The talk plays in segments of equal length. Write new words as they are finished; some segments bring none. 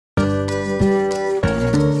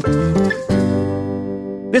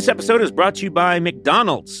This episode is brought to you by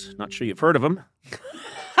McDonald's. Not sure you've heard of them.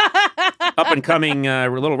 Up-and-coming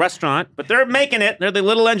little restaurant, but they're making it. They're the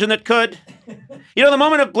little engine that could. You know, the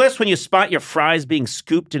moment of bliss when you spot your fries being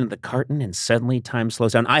scooped into the carton and suddenly time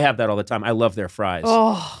slows down. I have that all the time. I love their fries.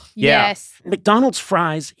 Oh, yeah. Yes. McDonald's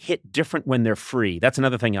fries hit different when they're free. That's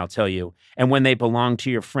another thing I'll tell you. And when they belong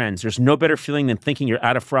to your friends. There's no better feeling than thinking you're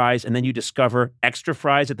out of fries and then you discover extra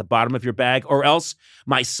fries at the bottom of your bag. Or else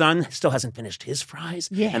my son still hasn't finished his fries.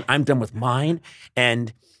 Yeah. And I'm done with mine.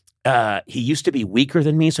 And he used to be weaker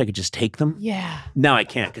than me, so I could just take them. Yeah. Now I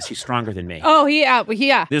can't because he's stronger than me. Oh,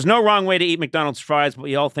 yeah. There's no wrong way to eat McDonald's fries, but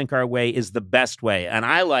we all think our way is the best way. And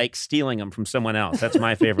I like stealing them from someone else. That's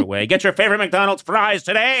my favorite way. Get your favorite McDonald's fries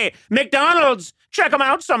today. McDonald's! Check them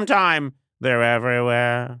out sometime. They're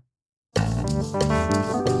everywhere.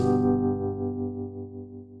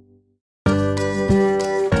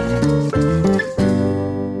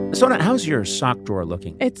 So, how's your sock drawer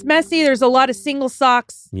looking? It's messy. There's a lot of single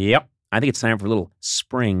socks. Yep. I think it's time for a little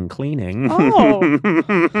spring cleaning. Oh.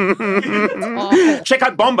 Check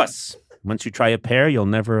out Bombas. Once you try a pair, you'll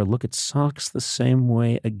never look at socks the same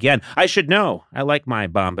way again. I should know. I like my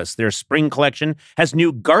Bombas. Their spring collection has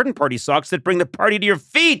new garden party socks that bring the party to your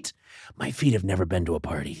feet. My feet have never been to a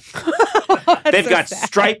party. They've got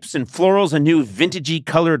stripes and florals and new vintagey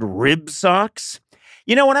colored rib socks.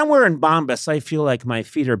 You know, when I'm wearing Bombas, I feel like my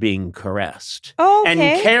feet are being caressed and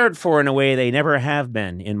cared for in a way they never have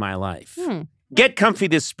been in my life. Get comfy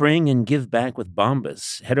this spring and give back with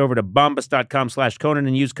Bombas. Head over to bombas.com/Conan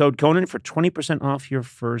and use code Conan for 20% off your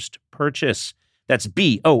first purchase. That's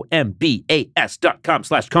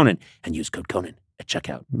BOMBAS.com/Conan and use code Conan at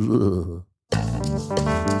checkout.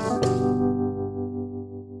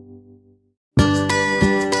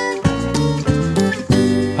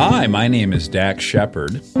 Hi, my name is Dax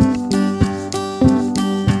Shepard,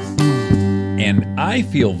 and I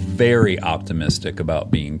feel very optimistic about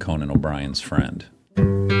being Conan O'Brien's friend.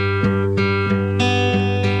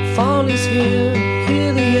 Fall is here,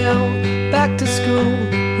 hear the yell, back to school,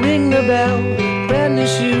 ring the bell, brand new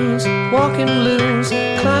shoes, walking blues,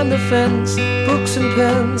 climb the fence, books and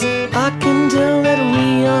pens, I can tell that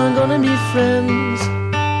we are gonna be friends.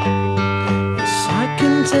 Yes, I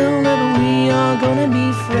can tell that we are gonna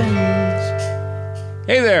be friends.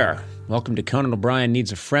 Hey there. Welcome to Conan O'Brien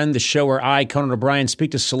Needs a Friend, the show where I, Conan O'Brien,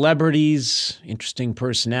 speak to celebrities, interesting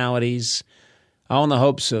personalities, all in the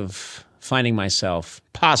hopes of finding myself,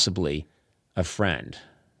 possibly, a friend.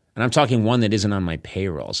 And I'm talking one that isn't on my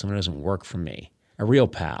payroll, someone who doesn't work for me, a real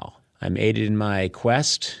pal. I'm aided in my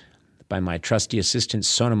quest by my trusty assistant,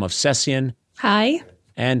 Sona Movsesian. Hi.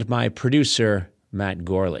 And my producer, Matt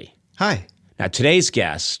Gorley. Hi. Now, today's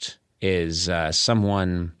guest is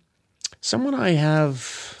someone I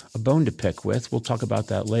have a bone to pick with. We'll talk about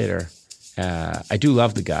that later. I do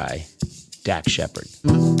love the guy, Dax Shepard.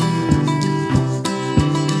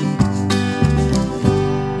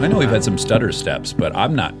 I know we've had some stutter steps, but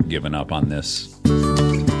I'm not giving up on this.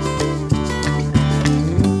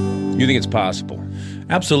 You think it's possible?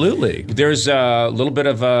 Absolutely. There's a little bit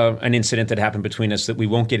of an incident that happened between us that we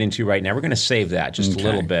won't get into right now. We're going to save that just a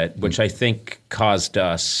little bit, which I think caused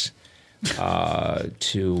us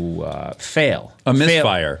to fail. A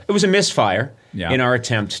misfire. It was a misfire in our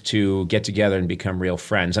attempt to get together and become real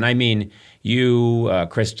friends. And I mean you,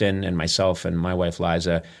 Kristen, and myself and my wife,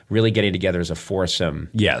 Liza, really getting together as a foursome.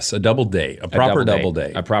 Yes, a double date. A proper double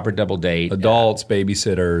date. A proper double date. Adults,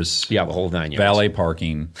 babysitters. Yeah, the whole nine yards. Valet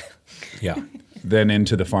parking. Yeah. Then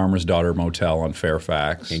into the Farmer's Daughter Motel on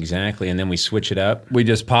Fairfax. Exactly, and then we switch it up. We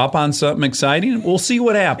just pop on something exciting. We'll see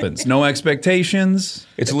what happens. No expectations.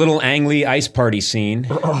 It's a little Ang Lee ice party scene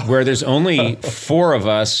where there's only four of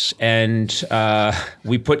us, and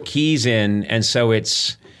we put keys in, and so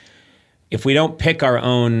it's, if we don't pick our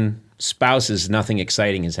own spouses, nothing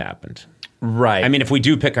exciting has happened. Right. I mean, if we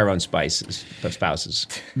do pick our own spouses,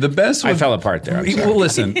 the best. I fell apart there. Well,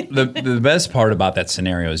 listen. The best part about that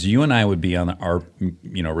scenario is you and I would be on our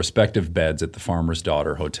respective beds at the Farmer's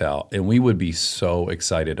Daughter Hotel, and we would be so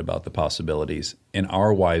excited about the possibilities, and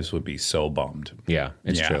our wives would be so bummed. Yeah,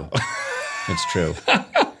 it's true. It's true.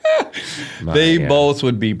 They both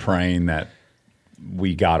would be praying that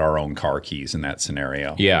we got our own car keys in that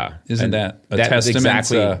scenario. Yeah. Isn't that a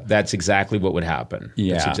testament? That's exactly what would happen.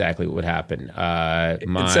 Yeah. That's exactly what would happen.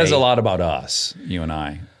 It says a lot about us, you and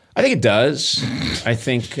I. I think it does. I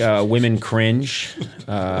think women cringe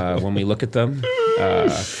when we look at them.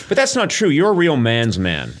 But that's not true. You're a real man's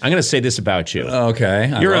man. I'm going to say this about you.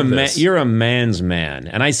 Okay. You're a man's man.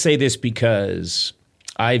 And I say this because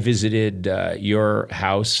I visited your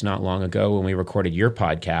house not long ago when we recorded your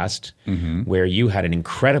podcast, where you had an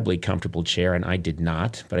incredibly comfortable chair and I did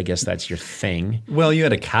not, but I guess that's your thing. Well, you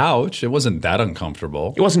had a couch. It wasn't that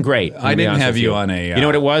uncomfortable. It wasn't great. I didn't have you on a... you know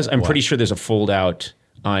what it was? I'm pretty sure there's a fold-out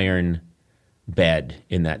iron bed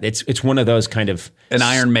in that. It's one of those kind of... An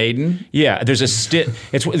Iron Maiden? Yeah, there's a...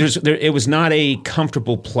 It was not a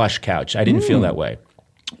comfortable plush couch. I didn't feel that way.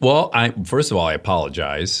 Well, first of all, I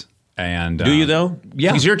apologize. And do you though?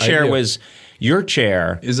 Yeah, because your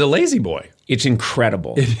chair is a lazy boy. It's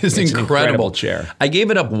incredible. It is It's incredible. An incredible chair. I gave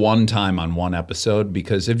it up one time on one episode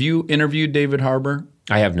because have you interviewed David Harbour?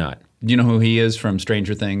 I have not. Do you know who he is from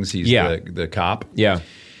Stranger Things? He's the cop. Yeah.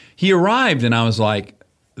 He arrived and I was like,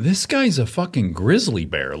 this guy's a fucking grizzly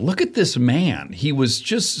bear. Look at this man. He was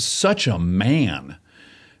just such a man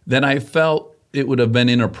that I felt it would have been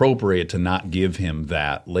inappropriate to not give him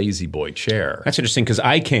that lazy boy chair. That's interesting because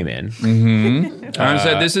I came in. I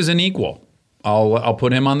said, this is an equal. I'll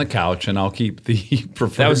put him on the couch and I'll keep the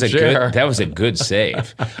preferred chair. That was a good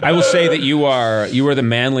save. I will say that you are the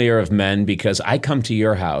manlier of men because I come to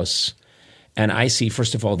your house and I see,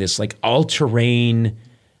 first of all, this like all-terrain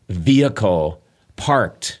vehicle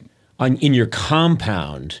parked in your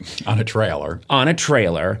compound. On a trailer.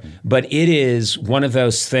 But it is one of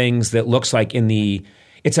those things that looks like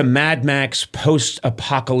it's a Mad Max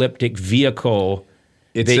post-apocalyptic vehicle.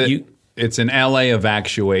 It's an LA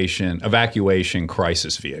evacuation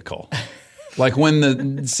crisis vehicle. Like when the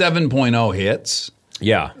 7.0 hits,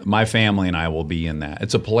 my family and I will be in that.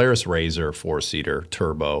 It's a Polaris Razor 4-seater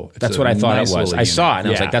turbo. That's what I thought it was. I saw it and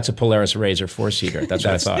I was like, that's a Polaris Razor 4-seater. That's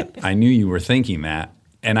what I thought. I knew you were thinking that.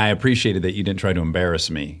 And I appreciated that you didn't try to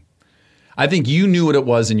embarrass me. I think you knew what it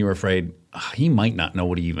was and you were afraid he might not know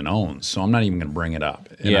what he even owns, so I'm not even going to bring it up.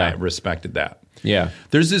 And I respected that. Yeah.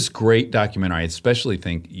 There's this great documentary. I especially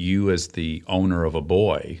think you as the owner of a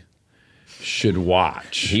boy should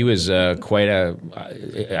watch. He was I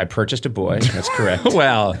purchased a boy. That's correct.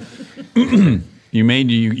 Well,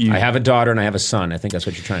 I have a daughter and I have a son. I think that's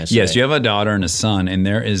what you're trying to say. Yes, you have a daughter and a son, and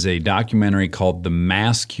there is a documentary called The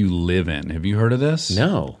Mask You Live In. Have you heard of this?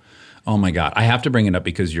 No. Oh, my God. I have to bring it up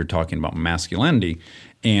because you're talking about masculinity,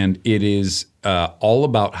 and it is all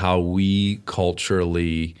about how we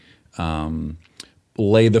culturally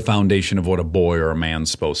lay the foundation of what a boy or a man's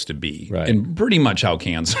supposed to be. Right. And pretty much how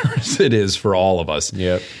cancerous it is for all of us.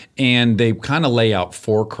 Yep. And they kind of lay out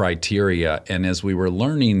 4 criteria. And as we were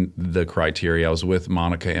learning the criteria, I was with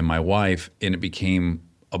Monica and my wife, and it became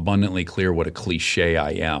abundantly clear what a cliche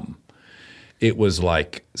I am. It was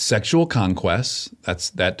like sexual conquest,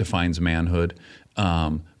 that defines manhood,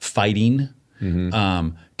 fighting,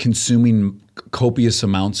 consuming copious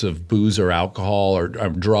amounts of booze or alcohol or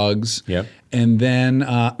drugs. Yep. And then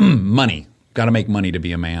money. Got to make money to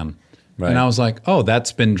be a man. Right. And I was like, oh,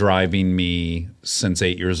 that's been driving me since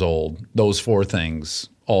 8 years old. Those 4 things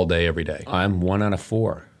all day, every day. I'm 1 out of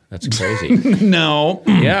 4. That's crazy. No.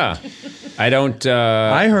 Yeah. I don't...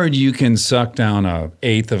 I heard you can suck down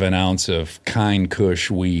 1/8 of an ounce of Kind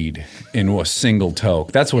Kush weed into a single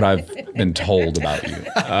toke. That's what I've been told about you.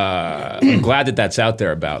 I'm glad that that's out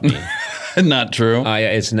there about me. Not true?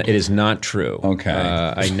 It is not true. Okay.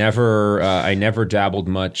 I never dabbled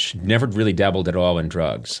much, never really dabbled at all in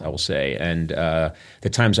drugs, I will say. And the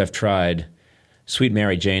times I've tried... Sweet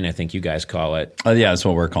Mary Jane, I think you guys call it. Yeah, that's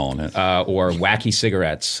what we're calling it. Or wacky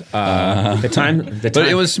cigarettes. The time. But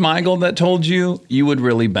it was Smigel that told you would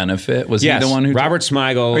really benefit. Was he the one who? Robert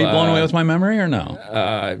Smigel. Are you blown away with my memory or no?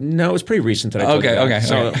 No, it was pretty recent that I told you that. Okay.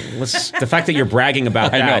 So the fact that you're bragging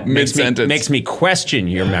about that makes me question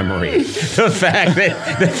your memory. the fact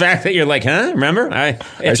that you're like, huh? Remember?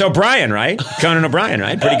 It's O'Brien, right? Conan O'Brien,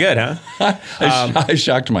 right? Pretty good, huh? I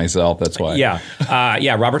shocked myself. That's why. Yeah.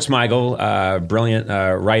 Robert Smigel. Brilliant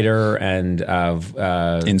writer and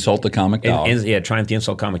Insult the Comic Dog. Triumph the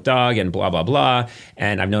Insult Comic Dog and blah, blah, blah.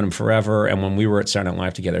 And I've known him forever. And when we were at Saturday Night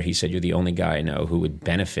Live together, he said, you're the only guy I know who would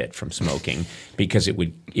benefit from smoking because it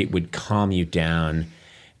would calm you down.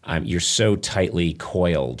 You're so tightly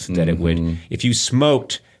coiled that it would, if you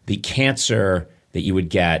smoked, the cancer that you would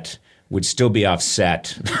get would still be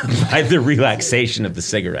offset by the relaxation of the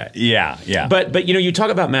cigarette. Yeah. But you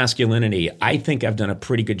talk about masculinity. I think I've done a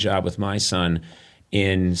pretty good job with my son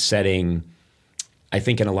in setting, I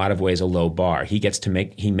think in a lot of ways, a low bar. He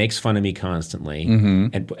makes fun of me constantly,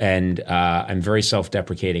 and I'm very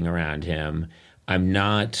self-deprecating around him. I'm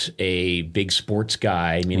not a big sports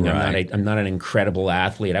guy, meaning I'm not an incredible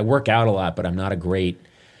athlete. I work out a lot, but I'm not a great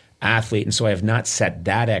athlete, and so I have not set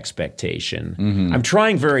that expectation. I'm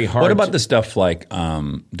trying very hard. What about the stuff like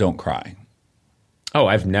don't cry? Oh,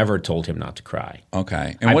 I've never told him not to cry.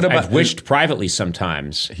 Okay. And what about I've wished privately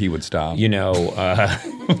sometimes he would stop? There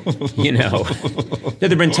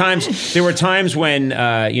were times when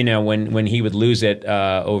when he would lose it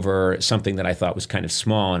over something that I thought was kind of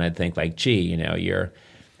small, and I'd think like, gee,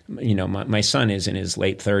 my son is in his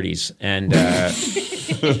late 30s, and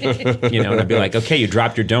and I'd be like, okay, you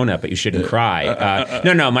dropped your donut, but you shouldn't cry.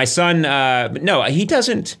 No, my son, no, he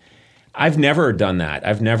doesn't. I've never done that.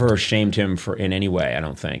 I've never shamed him in any way, I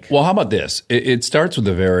don't think. Well, how about this? It starts with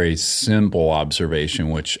a very simple observation,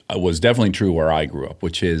 which was definitely true where I grew up,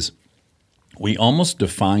 which is we almost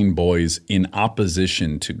define boys in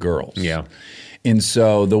opposition to girls. Yeah. And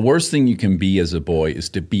so the worst thing you can be as a boy is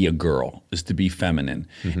to be a girl, is to be feminine.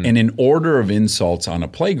 Mm-hmm. And in order of insults on a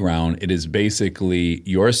playground, it is basically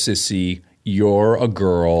you're a sissy, you're a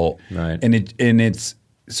girl. Right. And it's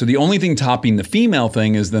so the only thing topping the female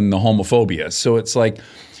thing is then the homophobia. So it's like,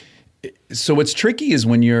 so what's tricky is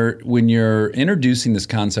when you're introducing this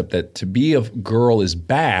concept that to be a girl is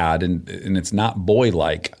bad and it's not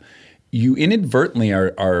boy-like, you inadvertently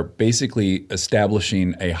are basically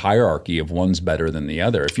establishing a hierarchy of one's better than the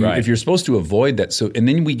other. If you're supposed to avoid that, and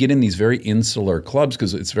then we get in these very insular clubs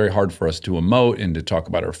because it's very hard for us to emote and to talk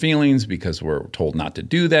about our feelings because we're told not to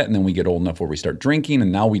do that. And then we get old enough where we start drinking,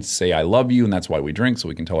 and now we say I love you, and that's why we drink, so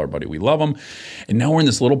we can tell our buddy we love them. And now we're in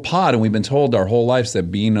this little pod, and we've been told our whole lives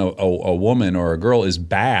that being a woman or a girl is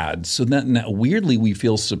bad. So then weirdly we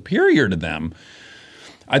feel superior to them.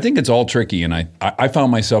 I think it's all tricky, and I found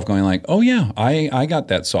myself going like, oh yeah, I got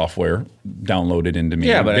that software downloaded into me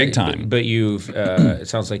big time. But you've it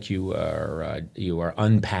sounds like you are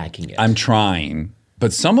unpacking it. I'm trying,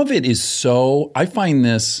 but some of it is so. I find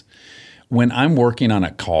this when I'm working on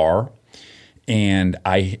a car, and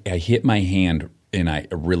I hit my hand and I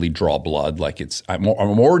really draw blood, like I'm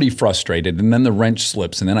already frustrated, and then the wrench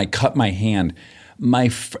slips, and then I cut my hand.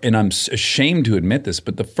 And I'm ashamed to admit this,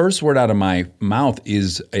 but the first word out of my mouth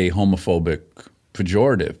is a homophobic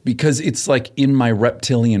pejorative because it's like in my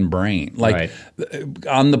reptilian brain. Like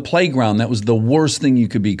on the playground, that was the worst thing you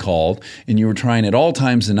could be called, and you were trying at all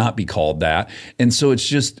times to not be called that. And so it's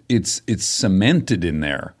just it's cemented in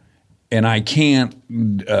there, and I can't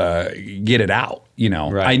get it out.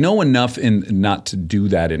 I know enough not to do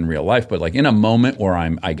that in real life, but like in a moment where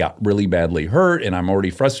I got really badly hurt and I'm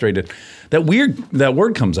already frustrated, that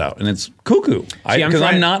word comes out, and it's cuckoo because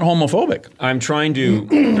I'm not homophobic. I'm trying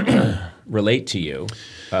to relate to you,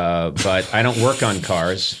 but I don't work on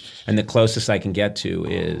cars, and the closest I can get to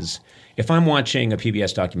is if I'm watching a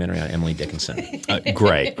PBS documentary on Emily Dickinson.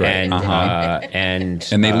 Great. And,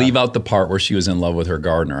 and they leave out the part where she was in love with her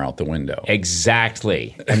gardener out the window.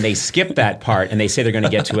 Exactly. And they skip that part, and they say they're going to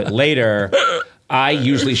get to it later. I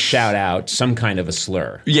usually shout out some kind of a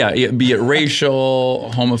slur. Yeah, be it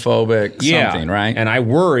racial, homophobic, something, right? And I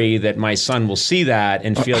worry that my son will see that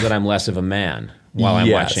and feel that I'm less of a man while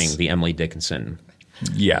I'm watching the Emily Dickinson.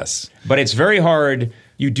 Yes. But it's very hard.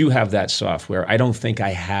 You do have that software. I don't think I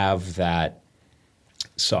have that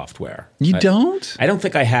software. You don't? I don't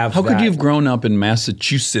think I have How could you have grown up in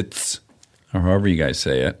Massachusetts, or however you guys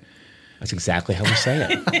say it? That's exactly how we say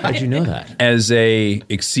it. How did you know that? As a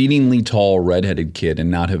exceedingly tall redheaded kid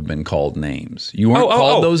and not have been called names. You weren't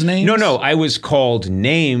called those names? No. I was called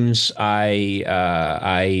names.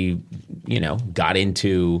 I got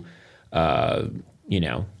into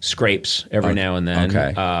scrapes every now and then.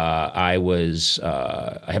 Okay. I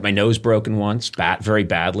had my nose broken once, very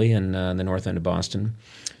badly in the north end of Boston.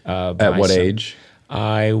 At what age?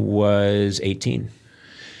 I was 18.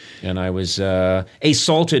 And I was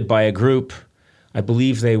assaulted by a group. I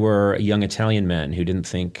believe they were young Italian men who didn't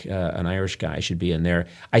think an Irish guy should be in there.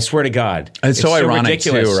 I swear to God. It's so ironic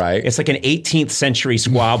ridiculous. Too, right? It's like an 18th century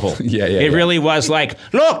squabble. It really was like,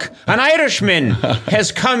 look, an Irishman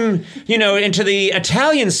has come, into the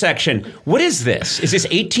Italian section. What is this? Is this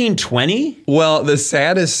 1820? Well, the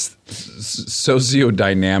saddest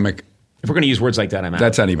sociodynamic. If we're going to use words like that, I'm out.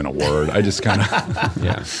 That's not even a word. I just kind of.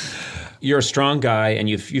 Yeah. You're a strong guy, and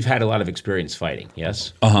you've had a lot of experience fighting,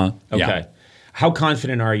 yes? Uh-huh. Okay. Yeah. How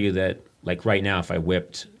confident are you that, like right now, if I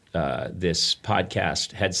whipped this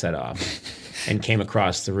podcast headset off and came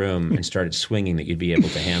across the room and started swinging, that you'd be able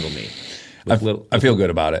to handle me? I feel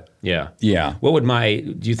good about it. Yeah. Yeah. What would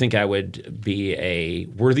do you think I would be a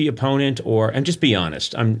worthy opponent, and just be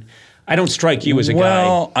honest? I don't strike you as a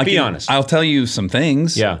guy. Be honest. I'll tell you some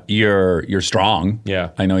things. Yeah. You're strong. Yeah.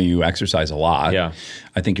 I know you exercise a lot. Yeah.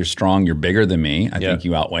 I think you're strong. You're bigger than me. I think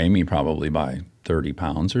you outweigh me probably by 30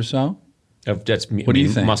 pounds or so. What do you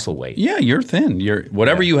think? Muscle weight. Yeah, you're thin.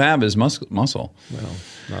 Whatever you have is muscle. Well,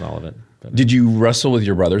 not all of it. But. Did you wrestle with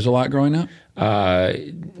your brothers a lot growing up?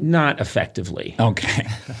 Not effectively. Okay.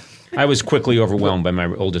 I was quickly overwhelmed by my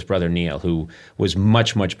oldest brother, Neil, who was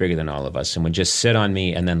much, much bigger than all of us and would just sit on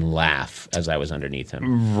me and then laugh as I was underneath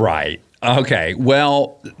him. Right. Okay.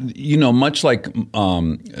 Well, much like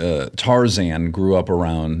Tarzan grew up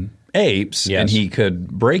around apes, yes. and he could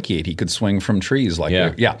brachiate. He could swing from trees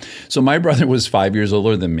yeah. So my brother was 5 years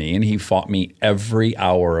older than me, and he fought me every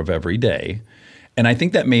hour of every day. And I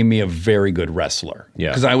think that made me a very good wrestler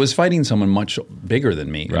because I was fighting someone much bigger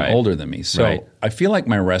than me and older than me. So I feel like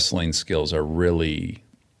my wrestling skills are really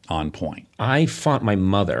on point. I fought my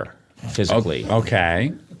mother physically.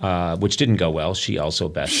 Okay. Which didn't go well. She also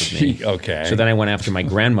bested me. Okay. So then I went after my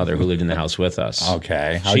grandmother who lived in the house with us.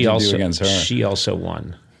 Okay. How did you do against her? She also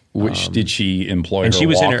won. Which did she employ and her she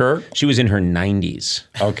was walker? She was in her 90s.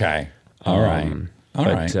 Okay. All right.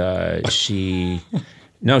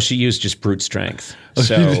 No, she used just brute strength.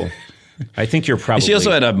 So I think you're probably... She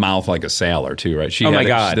also had a mouth like a sailor too, right? My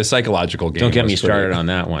God. The psychological game. Don't get me started on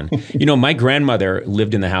that one. My grandmother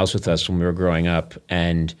lived in the house with us when we were growing up,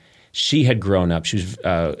 and she had grown up. She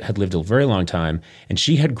had lived a very long time, and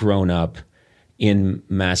she had grown up in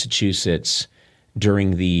Massachusetts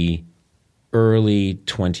during the early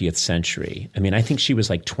 20th century. I mean, I think she was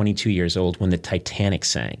like 22 years old when the Titanic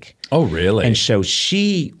sank. Oh, really? And so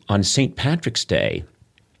she, on St. Patrick's Day,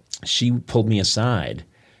 she pulled me aside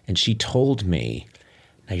and she told me,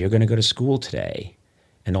 now you're going to go to school today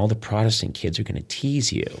and all the Protestant kids are going to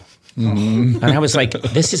tease you. Mm-hmm. And I was like,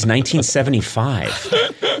 this is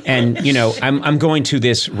 1975. And, I'm going to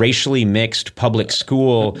this racially mixed public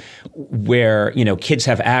school where, kids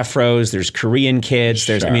have afros, there's Korean kids,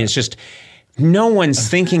 Sure. it's just... No one's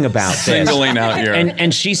thinking about this. Singling out your...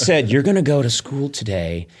 And she said, you're going to go to school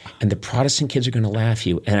today, and the Protestant kids are going to laugh at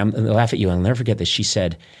you. And I'll never forget this. She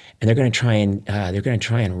said, and they're going to try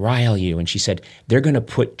and rile you. And she said, they're going to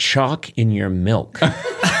put chalk in your milk. And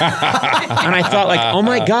I thought, like, oh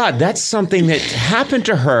my God, that's something that happened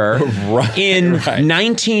to her in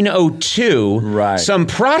 1902. Right. Some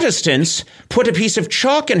Protestants put a piece of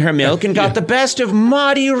chalk in her milk and got the best of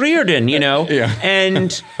Maudie Reardon, Yeah.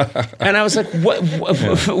 And I was like,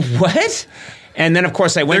 what? And then, of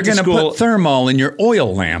course, I went to school. They're going to put thermal in your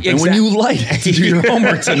oil lamp. And when you light it to do your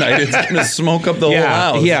homework tonight, it's going to smoke up the whole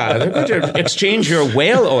house. Yeah, they're going to exchange your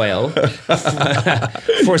whale oil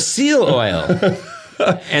for seal oil.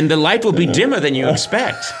 And the light will be dimmer than you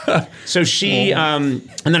expect. So she, and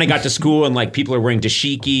then I got to school and like people are wearing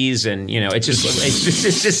dashikis and, it's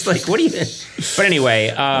just like, what do you, but anyway,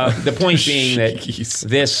 the point being that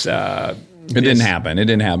this, it didn't happen. It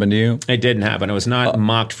didn't happen to you? It didn't happen. I was not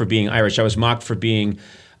mocked for being Irish. I was mocked for being,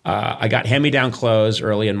 I got hand-me-down clothes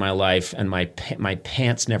early in my life, and my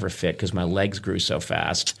pants never fit because my legs grew so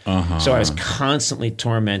fast. Uh-huh. So I was constantly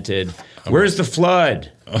tormented. Where's the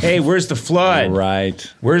flood? Hey, where's the flood? Right.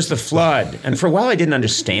 Where's the flood? And for a while I didn't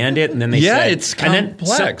understand it, and then they said... it's complex.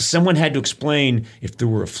 And then someone had to explain, if there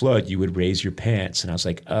were a flood, you would raise your pants. And I was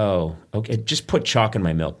like, oh, okay, just put chalk in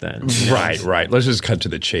my milk then. Right. Let's just cut to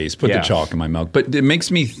the chase. Put the chalk in my milk. But it makes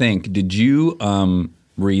me think, did you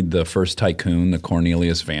read The First Tycoon, the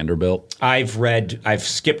Cornelius Vanderbilt? I've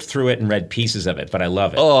skipped through it and read pieces of it, but I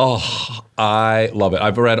love it. Oh, I love it.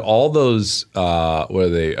 I've read all those, what are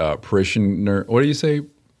they, parishioner, what do you say?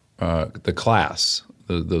 The class,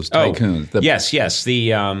 those tycoons. Yes.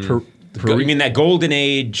 The you mean that golden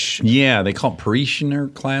age? Yeah, they call it parishioner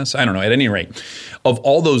class. I don't know. At any rate, of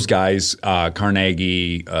all those guys,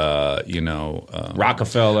 Carnegie,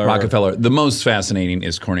 Rockefeller. The most fascinating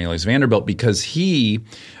is Cornelius Vanderbilt because he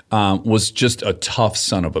was just a tough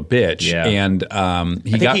son of a bitch, and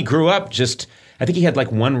he grew up just. I think he had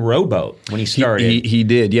like one rowboat when he started. He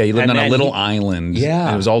did, yeah. He lived on a little island.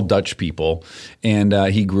 Yeah. It was all Dutch people. And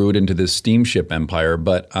he grew it into this steamship empire.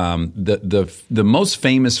 But the most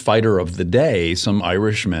famous fighter of the day, some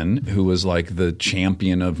Irishman who was like the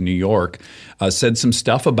champion of New York, said some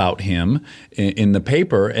stuff about him in the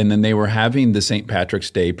paper. And then they were having the St. Patrick's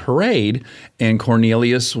Day parade. And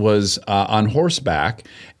Cornelius was on horseback.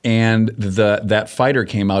 And that fighter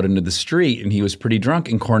came out into the street, and he was pretty drunk.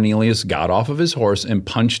 And Cornelius got off of his horse and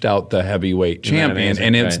punched out the heavyweight champion.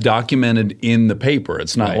 And it's documented in the paper.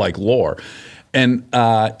 It's not like lore. And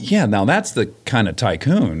now that's the kind of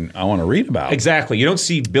tycoon I want to read about. Exactly. You don't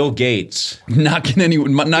see Bill Gates knocking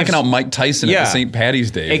out Mike Tyson at the St.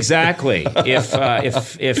 Patty's Day. Exactly. if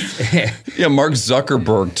Mark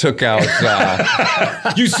Zuckerberg took out.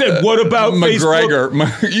 You said what about McGregor?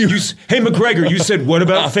 Facebook? Hey McGregor, you said what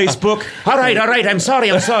about Facebook? All right. I'm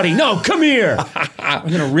sorry. No, come here. I'm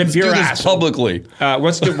gonna rip your ass publicly.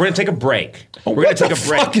 We're gonna take a break. We're gonna take a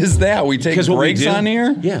break. What the fuck is that? We take breaks on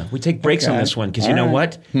here? Yeah, we take breaks on this one because you know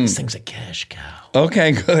what? This thing's a cash cow.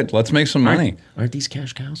 Okay, good. Let's make some money. Aren't these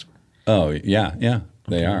cash cows? Oh yeah,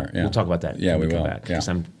 they are. Yeah. We'll talk about that. Yeah, we will. Because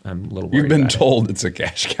I'm a little worried. You've been about told it's a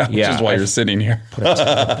cash cow, which is why you're sitting here. Put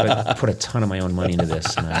a ton of my own money into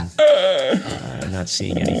this, and I'm not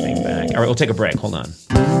seeing anything back. All right, we'll take a break. Hold on.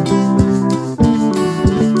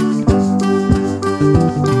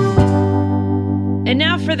 And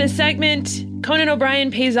now for the segment, Conan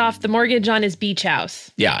O'Brien pays off the mortgage on his beach house.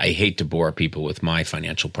 Yeah, I hate to bore people with my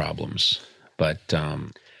financial problems, but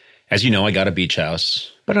as you know, I got a beach house,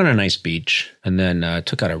 but on a nice beach, and then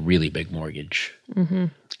took out a really big mortgage. Mm-hmm.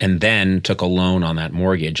 And then took a loan on that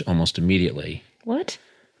mortgage almost immediately. What?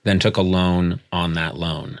 Then took a loan on that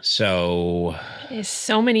loan. So... There's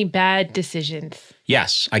so many bad decisions.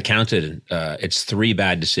 Yes, I counted. It's 3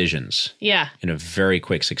 bad decisions. Yeah. In a very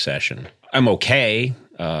quick succession. I'm okay.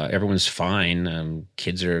 Everyone's fine.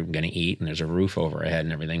 Kids are going to eat, and there's a roof over our head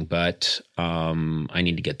and everything. But I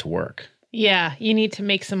need to get to work. Yeah, you need to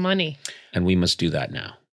make some money. And we must do that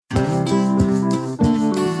now.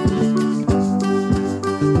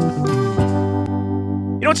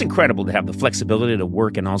 You know, it's incredible to have the flexibility to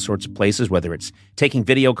work in all sorts of places, whether it's taking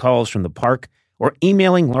video calls from the park or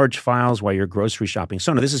emailing large files while you're grocery shopping.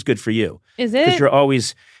 Sona, this is good for you. Is it? Because you're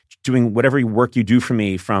always doing whatever work you do for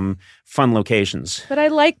me from fun locations. But I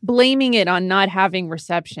like blaming it on not having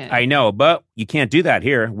reception. I know, but you can't do that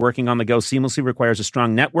here. Working on the go seamlessly requires a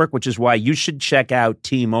strong network, which is why you should check out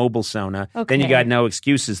T-Mobile, Sona. Okay. Then you got no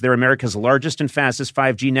excuses. They're America's largest and fastest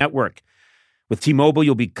 5G network. With T-Mobile,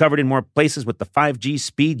 you'll be covered in more places with the 5G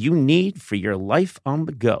speed you need for your life on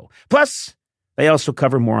the go. Plus, they also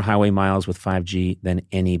cover more highway miles with 5G than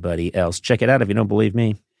anybody else. Check it out if you don't believe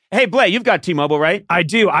me. Hey, Blay, you've got T-Mobile, right? I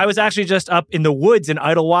do. I was actually just up in the woods in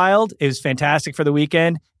Idlewild. It was fantastic for the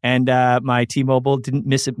weekend, and my T-Mobile didn't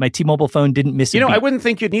miss it. My T-Mobile phone didn't miss it. You know, I wouldn't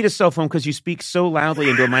think you'd need a cell phone because you speak so loudly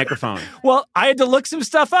into a microphone. Well, I had to look some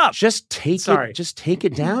stuff up. Just take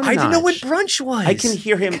it down. I didn't know when brunch was. I can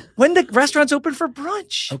hear him when the restaurant's open for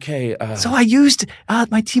brunch. Okay. So I used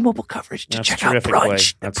my T-Mobile coverage to check out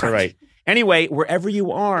brunch. Blay. That's all right. Anyway, wherever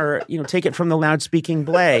you are, take it from the loud-speaking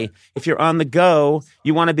Blay. If you're on the go,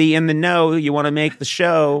 you want to be in the know, you want to make the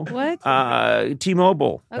show. What?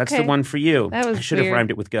 T-Mobile. Okay. That's the one for you. That was I should have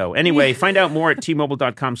rhymed it with go. Anyway, find out more at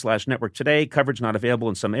T-Mobile.com/network today. Coverage not available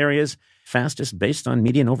in some areas. Fastest based on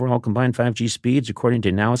median overall combined 5G speeds, according to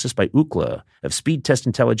analysis by Ookla of Speed Test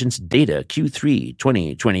Intelligence data Q3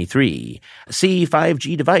 2023. See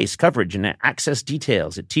 5G device coverage and access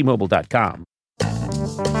details at T-Mobile.com.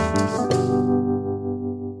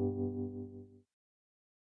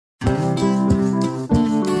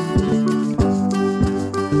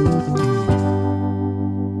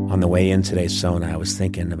 On the way in today, Sona, I was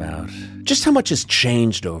thinking about just how much has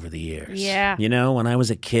changed over the years. Yeah. When I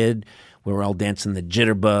was a kid, we were all dancing the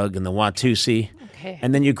jitterbug and the Watusi. Okay.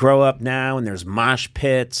 And then you grow up now and there's mosh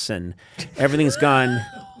pits and everything's gone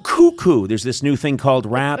cuckoo. There's this new thing called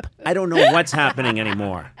rap. I don't know what's happening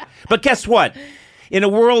anymore. But guess what? In a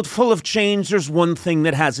world full of change, there's one thing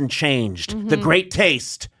that hasn't changed. Mm-hmm. The great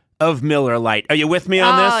taste of Miller Lite. Are you with me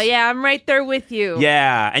on this? Oh, yeah, I'm right there with you.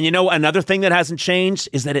 Yeah, and another thing that hasn't changed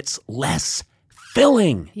is that it's less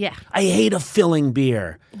filling. Yeah. I hate a filling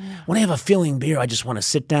beer. When I have a filling beer, I just want to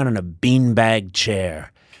sit down in a beanbag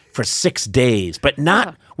chair for 6 days, but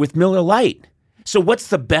not with Miller Lite. So what's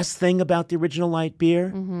the best thing about the original light beer?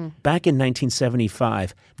 Mm-hmm. Back in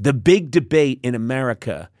 1975, the big debate in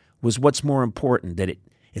America was what's more important, that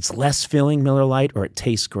it's less filling, Miller Lite, or it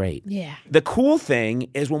tastes great. Yeah. The cool thing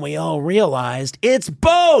is when we all realized it's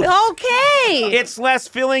both. Okay. It's less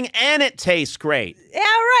filling and it tastes great. Yeah,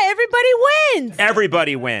 right. Everybody wins.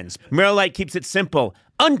 Everybody wins. Miller Lite keeps it simple.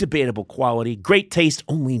 Undebatable quality, great taste,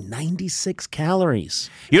 only 96 calories.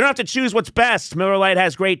 You don't have to choose what's best. Miller Lite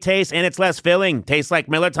has great taste and it's less filling. Tastes like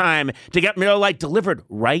Miller time. To get Miller Lite delivered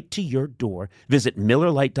right to your door, visit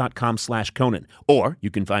MillerLite.com/Conan. Or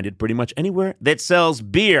you can find it pretty much anywhere that sells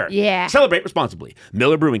beer. Yeah. Celebrate responsibly.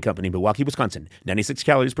 Miller Brewing Company, Milwaukee, Wisconsin. 96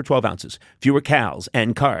 calories per 12 ounces. Fewer calories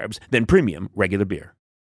and carbs than premium regular beer.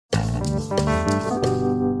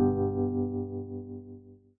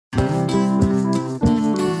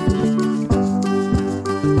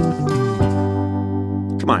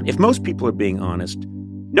 on, if most people are being honest,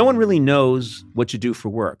 no one really knows what you do for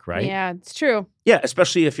work, right? Yeah, it's true. Yeah,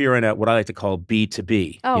 especially if you're in what I like to call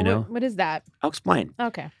B2B. Oh, you know? what is that? I'll explain.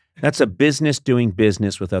 Okay. That's a business doing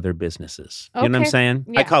business with other businesses. You know what I'm saying?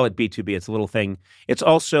 Yeah. I call it B2B. It's a little thing. It's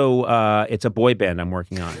also, it's a boy band I'm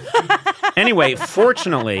working on. Anyway,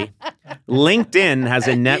 fortunately, LinkedIn has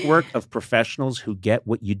a network of professionals who get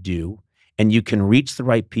what you do, and you can reach the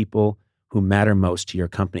right people who matter most to your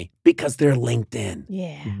company because they're LinkedIn.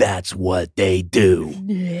 Yeah. That's what they do.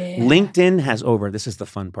 Yeah. LinkedIn has this is the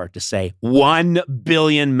fun part to say, 1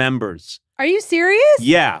 billion members. Are you serious?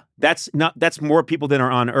 Yeah, that's more people than are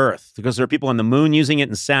on Earth because there are people on the moon using it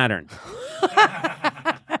and Saturn.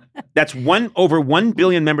 That's over 1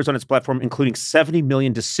 billion members on its platform, including 70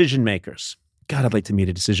 million decision makers. God, I'd like to meet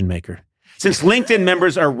a decision maker. Since LinkedIn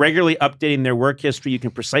members are regularly updating their work history, you can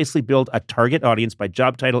precisely build a target audience by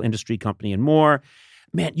job title, industry, company, and more.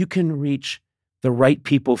 Man, you can reach the right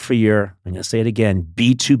people for your, I'm going to say it again,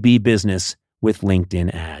 B2B business with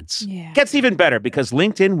LinkedIn ads. Yeah. Gets even better because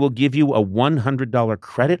LinkedIn will give you a $100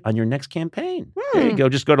 credit on your next campaign. There you go.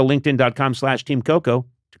 Just go to linkedin.com/Team Coco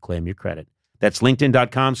to claim your credit. That's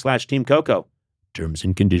linkedin.com/Team Coco. Terms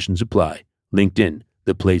and conditions apply. LinkedIn,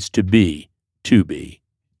 the place to be, to be.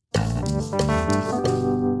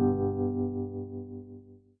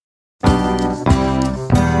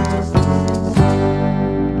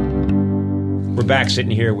 We're back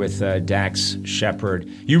sitting here with Dax Shepard.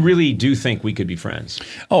 You really do think we could be friends?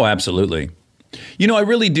 Oh, absolutely. You know, I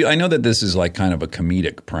really do. I know that this is like kind of a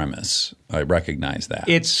comedic premise. I recognize that.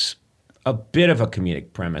 It's a bit of a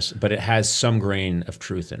comedic premise, but it has some grain of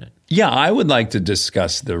truth in it. Yeah, I would like to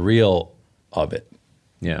discuss the real of it.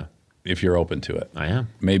 Yeah. If you're open to it. I am.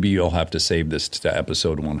 Maybe you'll have to save this to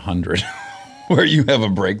episode 100 where you have a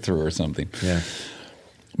breakthrough or something. Yeah.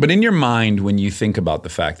 But in your mind, when you think about the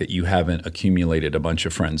fact that you haven't accumulated a bunch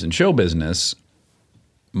of friends in show business,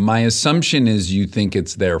 my assumption is you think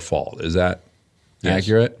it's their fault. Is that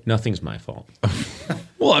accurate? Nothing's my fault.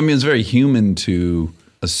 Well, I mean, it's very human to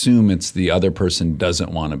assume it's the other person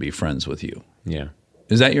doesn't want to be friends with you. Yeah.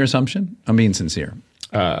 Is that your assumption? I'm being sincere.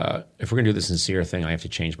 If we're going to do the sincere thing, I have to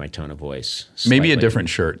change my tone of voice slightly. Maybe a different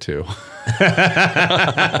shirt, too.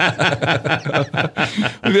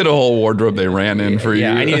 We did a whole wardrobe they ran in for you.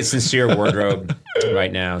 Yeah, I need a sincere wardrobe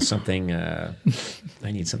right now. Something, I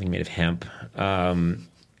need something made of hemp. I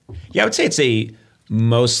would say it's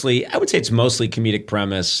mostly comedic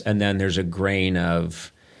premise, and then there's a grain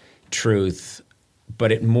of truth,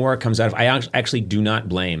 but it more comes out of, I actually do not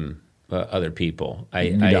blame other people. I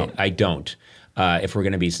don't. If we're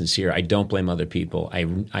going to be sincere, I don't blame other people.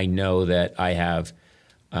 I know that I have.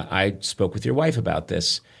 I spoke with your wife about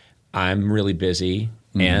this. I'm really busy,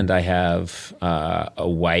 and I have a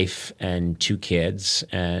wife and 2 kids,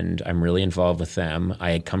 and I'm really involved with them.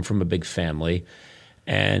 I come from a big family,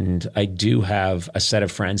 and I do have a set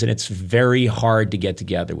of friends, and it's very hard to get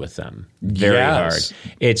together with them. Very hard.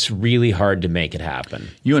 It's really hard to make it happen.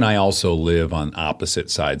 You and I also live on opposite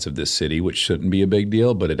sides of this city, which shouldn't be a big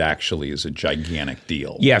deal, but it actually is a gigantic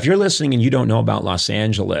deal. Yeah, if you're listening and you don't know about Los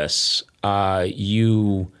Angeles,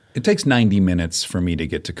 It takes 90 minutes for me to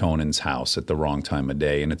get to Conan's house at the wrong time of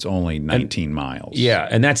day, and it's only 19 miles. Yeah,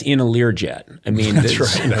 and that's in a Learjet. I mean, that's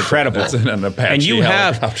right. Incredible. That's an Apache and you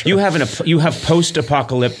have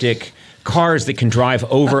post-apocalyptic cars that can drive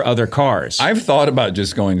over other cars. I've thought about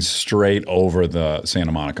just going straight over the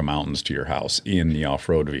Santa Monica Mountains to your house in the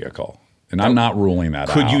off-road vehicle, and I'm not ruling that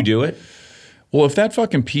out. Could you do it? Well, if that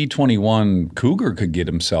fucking P-21 Cougar could get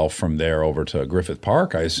himself from there over to Griffith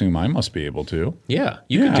Park, I assume I must be able to. Yeah,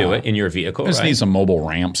 you could do it in your vehicle, I just need some mobile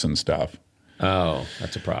ramps and stuff. Oh,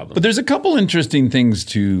 that's a problem. But there's a couple interesting things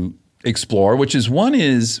to explore, which is one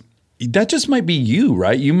is that just might be you,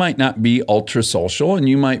 right? You might not be ultra social, and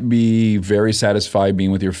you might be very satisfied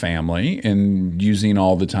being with your family and using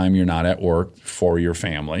all the time you're not at work for your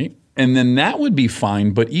family. And then that would be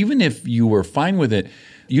fine. But even if you were fine with it,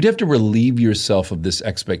 you'd have to relieve yourself of this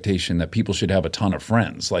expectation that people should have a ton of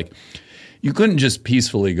friends. Like, you couldn't just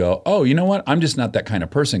peacefully go, oh, you know what? I'm just not that kind of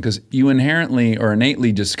person, because you inherently or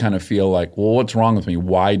innately just kind of feel like, well, what's wrong with me?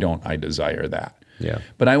 Why don't I desire that? Yeah.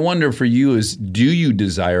 But I wonder for you is, do you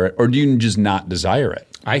desire it or do you just not desire it?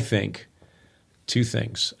 I think 2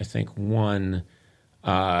 things. I think one,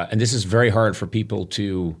 and this is very hard for people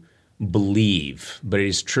to believe, but it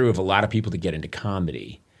is true of a lot of people that get into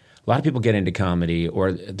comedy. A lot of people get into comedy,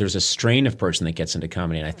 or there's a strain of person that gets into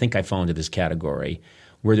comedy, and I think I fall into this category,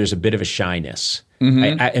 where there's a bit of a shyness.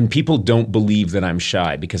 And people don't believe that I'm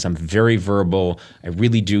shy because I'm very verbal. I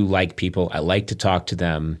really do like people. I like to talk to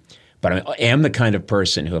them. But I am the kind of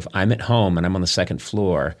person who, if I'm at home and I'm on the 2nd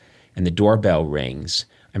floor and the doorbell rings,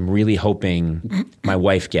 I'm really hoping my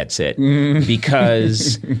wife gets it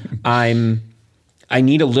because I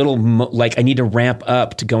need a little I need to ramp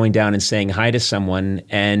up to going down and saying hi to someone,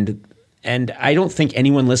 and I don't think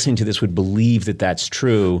anyone listening to this would believe that that's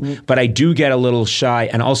true, but I do get a little shy.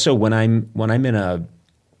 And also when I'm in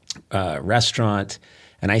a restaurant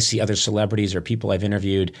and I see other celebrities or people I've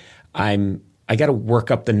interviewed, I got to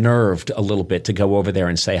work up the nerve a little bit to go over there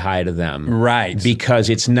and say hi to them. Right. Because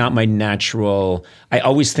it's not my natural. I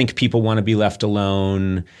always think people want to be left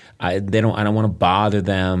alone. I don't want to bother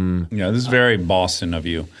them. Yeah, this is very Boston of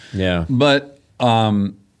you. Yeah. But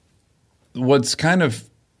what's kind of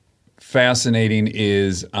fascinating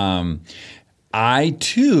is I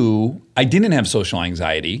didn't have social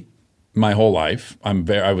anxiety my whole life.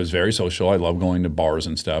 I was very social. I love going to bars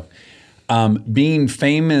and stuff. Being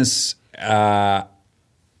famous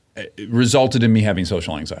resulted in me having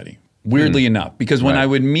social anxiety, weirdly enough, because when I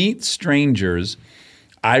would meet strangers,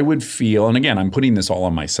 I would feel, and again, I'm putting this all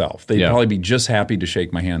on myself. They'd probably be just happy to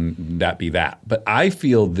shake my hand, that be that. But I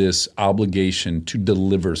feel this obligation to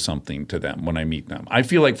deliver something to them when I meet them. I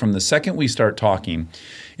feel like from the second we start talking,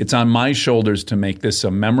 it's on my shoulders to make this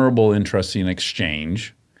a memorable, interesting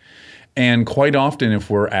exchange. And quite often,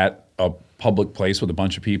 if we're at a public place with a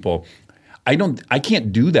bunch of people, I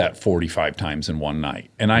can't do that 45 times in one night.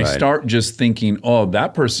 And I start just thinking, oh,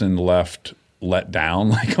 that person let down.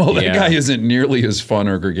 Like, oh, that guy isn't nearly as fun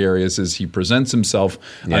or gregarious as he presents himself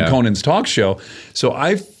on Conan's talk show. So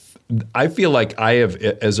I feel like I have,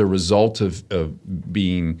 as a result of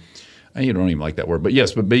being, you don't even like that word, but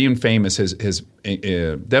yes, but being famous has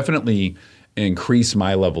definitely increased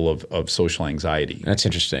my level of social anxiety. That's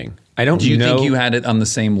interesting. Do you think you had it on the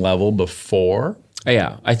same level before?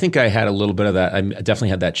 Yeah, I think I had a little bit of that. I definitely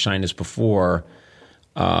had that shyness before.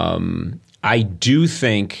 I do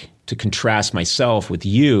think, to contrast myself with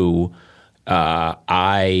you,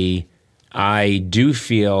 I do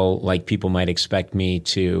feel like people might expect me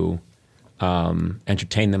to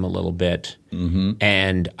entertain them a little bit,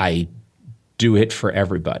 and I do it for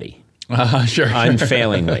everybody. Sure.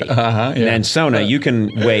 Unfailingly. And Sona, you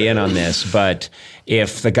can weigh in on this, but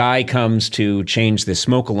if the guy comes to change the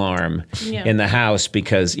smoke alarm in the house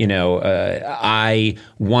because, I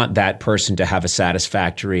want that person to have a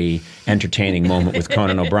satisfactory, entertaining moment with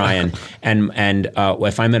Conan O'Brien, and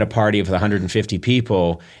if I'm at a party with 150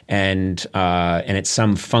 people and it's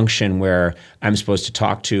some function where I'm supposed to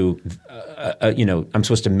talk to, I'm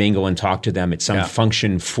supposed to mingle and talk to them at some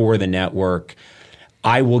function for the network,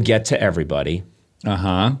 I will get to everybody,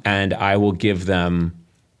 and I will give them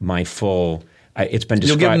my full. It's been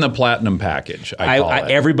described. You'll give them the platinum package.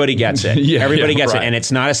 Everybody gets it. Everybody gets it, and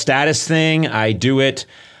it's not a status thing. I do it.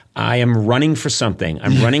 I am running for something.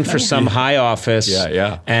 I'm running for some high office.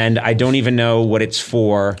 And I don't even know what it's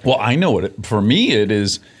for. Well, I know what for me it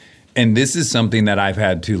is, and this is something that I've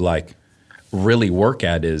had to really work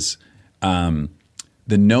at is.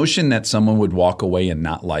 The notion that someone would walk away and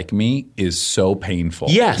not like me is so painful.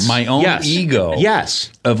 Yes. My own ego.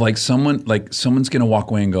 Yes. Of someone's going to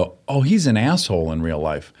walk away and go, oh, he's an asshole in real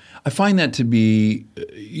life. I find that to be,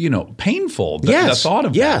 painful. The thought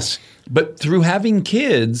of that. But through having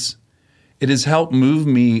kids, it has helped move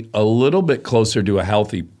me a little bit closer to a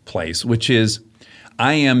healthy place, which is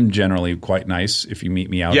I am generally quite nice if you meet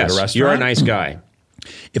me out at a restaurant. You're a nice guy.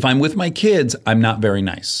 If I'm with my kids, I'm not very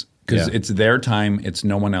nice. Because it's their time, it's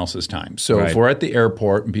no one else's time. So if we're at the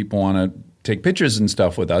airport and people want to take pictures and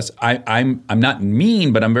stuff with us, I'm not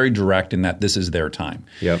mean, but I'm very direct in that this is their time.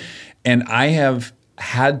 Yep. And I have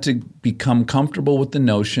had to become comfortable with the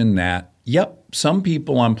notion that, some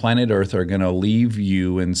people on planet Earth are going to leave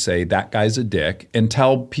you and say, that guy's a dick, and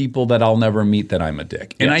tell people that I'll never meet that I'm a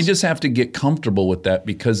dick. And I just have to get comfortable with that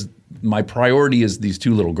because my priority is these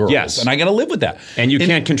two little girls. Yes. And I got to live with that. And you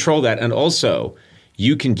can't control that. And also,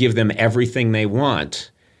 you can give them everything they want,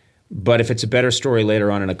 but if it's a better story later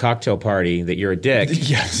on in a cocktail party that you're a dick,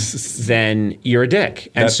 then you're a dick.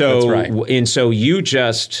 And that's right. And so you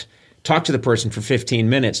just talk to the person for 15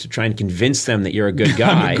 minutes to try and convince them that you're a good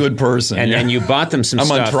guy. I'm a good person. And then you bought them some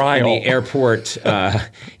stuff in the airport, in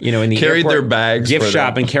the carried airport their bags gift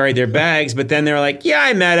shop and carried their bags. But then they're like,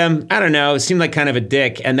 I met him. I don't know. It seemed like kind of a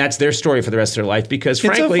dick. And that's their story for the rest of their life because,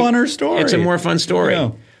 frankly, it's a funner story. It's a more fun story.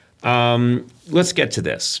 Yeah. Let's get to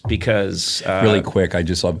this because really quick. I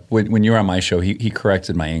just love when you were on my show. He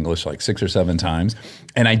corrected my English 6 or 7 times,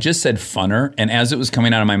 and I just said funner. And as it was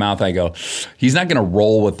coming out of my mouth, I go, he's not going to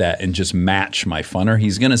roll with that and just match my funner.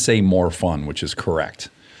 He's going to say more fun, which is correct.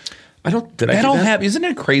 Isn't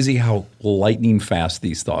it crazy how lightning fast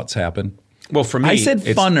these thoughts happen? Well, for me, I said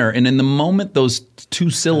funner, and in the moment those 2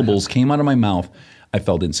 syllables came out of my mouth, I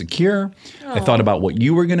felt insecure. I thought about what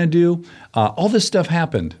you were going to do. All this stuff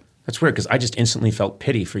happened. That's weird because I just instantly felt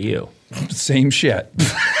pity for you. Same shit.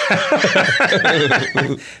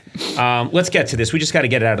 Let's get to this. We just got to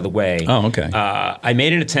get it out of the way. Oh, okay. I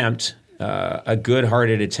made an attempt, a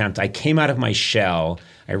good-hearted attempt. I came out of my shell.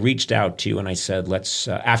 I reached out to you and I said, let's,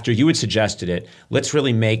 after you had suggested it, let's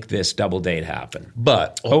really make this double date happen.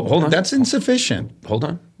 But hold on. That's insufficient. Hold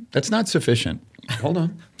on. That's not sufficient. Hold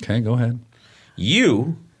on. Okay, go ahead.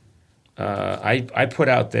 You, I put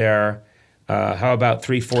out there, how about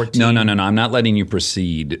 3:14? No. I'm not letting you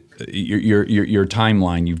proceed. Your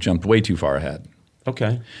timeline, you've jumped way too far ahead.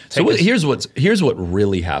 Okay. So here's what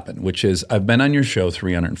really happened, which is I've been on your show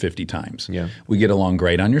 350 times. Yeah. We get along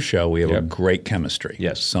great on your show. We have a great chemistry.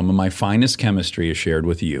 Yes. Some of my finest chemistry is shared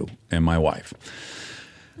with you and my wife.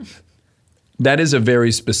 That is a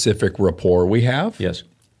very specific rapport we have. Yes.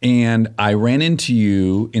 And I ran into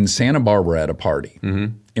you in Santa Barbara at a party.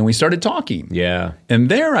 Mm-hmm. And we started talking. Yeah. And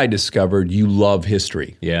there I discovered you love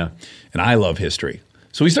history. Yeah. And I love history.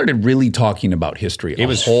 So we started really talking about history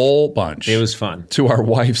a whole bunch. It was fun. To our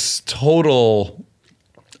wife's total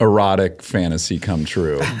erotic fantasy come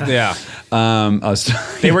true. Yeah.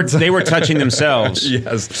 They were touching themselves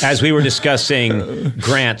yes. as we were discussing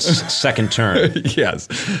Grant's second term. Yes.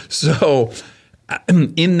 So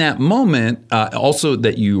in that moment, also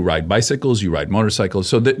that you ride bicycles, you ride motorcycles,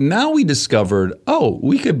 so that now we discovered,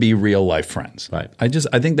 we could be real life friends. Right. I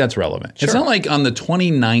think that's relevant. Sure. It's not like on the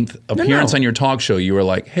 29th appearance on your talk show, you were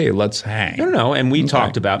like, hey, let's hang. No. And we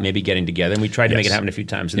talked about maybe getting together, and we tried to make it happen a few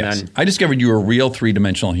times. And then I discovered you were a real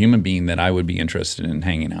three-dimensional human being that I would be interested in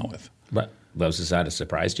hanging out with. But was that a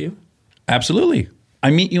surprise to you? Absolutely. I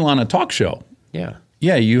meet you on a talk show. Yeah.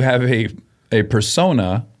 Yeah, you have a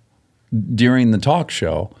persona during the talk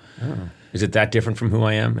show. Oh. Is it that different from who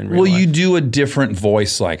I am in real life? Well, you do a different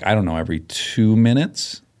voice, like, I don't know, every 2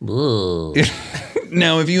 minutes. Now,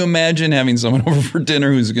 if you imagine having someone over for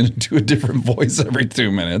dinner who's going to do a different voice every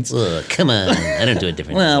 2 minutes. Come on, I don't do a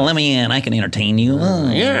different. Well, let me in. I can entertain you.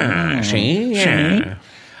 See? Yeah.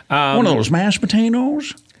 One of those mashed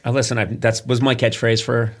potatoes. Listen, that was my catchphrase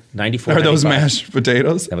for 94. Are those 95. mashed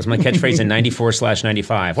potatoes? That was my catchphrase in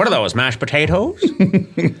 94/95. What are those, mashed potatoes?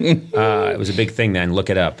 It was a big thing then. Look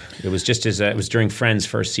it up. It was just it was during Friends'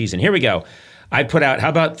 first season. Here we go. I put out, how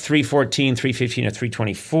about 3:14, 3:15, or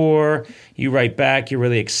 3:24? You write back, you're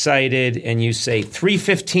really excited, and you say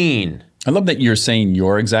 3:15. I love that you're saying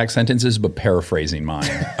your exact sentences, but paraphrasing mine.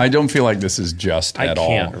 I don't feel like this is just at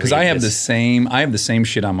all. Because I have the same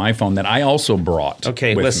shit on my phone that I also brought.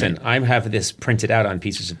 Okay, with listen, me. I have this printed out on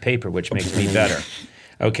pieces of paper, which makes me better.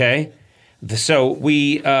 Okay? So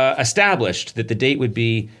we established that the date would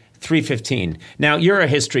be 3:15. Now, you're a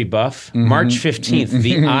history buff. March 15th,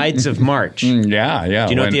 the Ides of March. Yeah.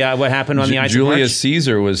 Do you know what happened on the Ides of March? Julius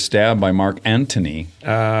Caesar was stabbed by Mark Antony.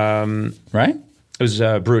 Right? It was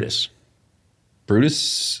Brutus.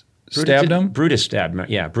 Brutus stabbed him? Brutus stabbed him.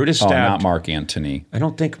 Yeah, Brutus stabbed. Oh, not Mark Antony. I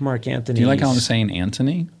don't think Mark Antony. Do you like how I'm saying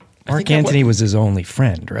Antony? Mark Antony was his only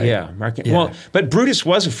friend, right? Yeah, Well, but Brutus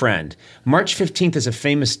was a friend. March 15th is a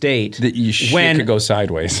famous date. That shit could go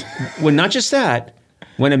sideways. Well, not just that.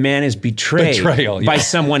 When a man is betrayed by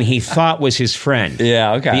someone he thought was his friend.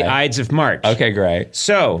 Yeah, okay. The Ides of March. Okay, great.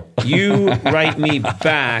 So you write me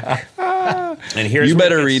back, and here's you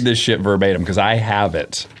better read this shit verbatim because I have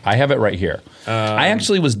it. I have it right here. I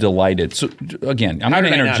actually was delighted. So again, I'm going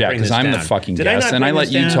to interject because I'm the fucking guest, and I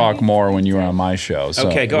let you talk more when you were on my show. So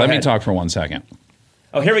okay, go ahead. Let me talk for 1 second.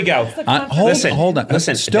 Oh, here we go. Hold on.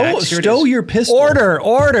 Listen. Stow your pistol.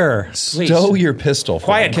 Order. Stow your pistol.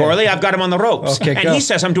 Quiet, Corley. I've got him on the ropes. Okay, and go. he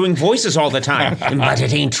says I'm doing voices all the time. But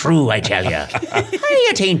it ain't true, I tell you.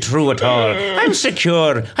 It ain't true at all. I'm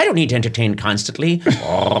secure. I don't need to entertain constantly.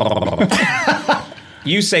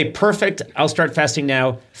 You say, perfect. I'll start fasting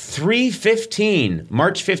now. 3:15,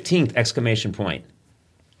 March 15th, exclamation point.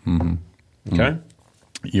 Mm-hmm. Okay?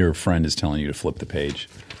 Your friend is telling you to flip the page.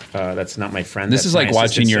 That's not my friend. This is like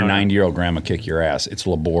watching your Sona. 90-year-old grandma kick your ass. It's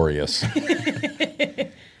laborious.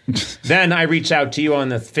 Then I reach out to you on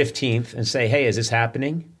the 15th and say, hey, is this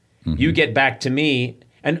happening? Mm-hmm. You get back to me.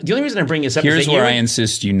 And the only reason I bring this up Here's is that where I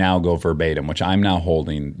insist you now go verbatim, which I'm now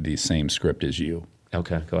holding the same script as you.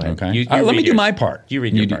 Okay, go ahead. Okay. Let me do my part. You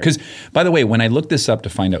read your part. Because, by the way, when I looked this up to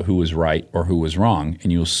find out who was right or who was wrong,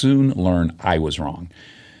 and you'll soon learn I was wrong,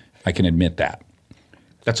 I can admit that.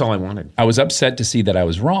 That's all I wanted. I was upset to see that I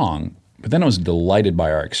was wrong, but then I was delighted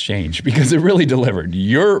by our exchange because it really delivered.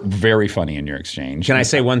 You're very funny in your exchange. Can I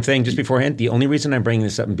say one thing just beforehand? The only reason I'm bringing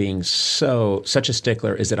this up and being such a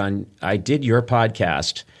stickler is that I did your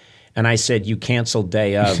podcast, And I said, you canceled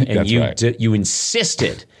day of, and That's right. you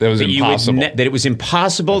insisted That was impossible. that it was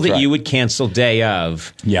impossible That's that right. you would cancel day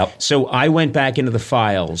of. Yep. So I went back into the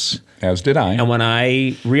files, As did I. and when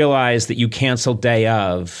I realized that you canceled day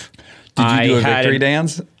of, Did you do a had victory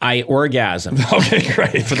dance? I orgasmed. Okay,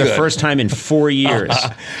 great. For the first time in 4 years.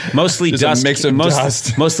 Mostly Just a dust. mix of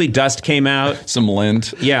dust. Mostly dust came out. Some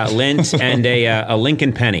lint. Yeah, lint and a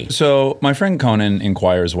Lincoln penny. So my friend Conan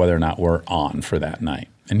inquires whether or not we're on for that night.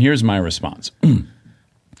 And here's my response.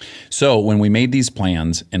 So when we made these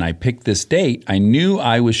plans and I picked this date, I knew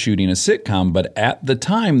I was shooting a sitcom, but at the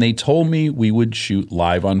time they told me we would shoot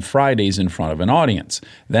live on Fridays in front of an audience.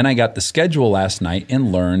 Then I got the schedule last night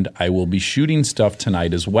and learned I will be shooting stuff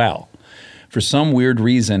tonight as well. For some weird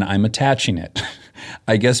reason, I'm attaching it.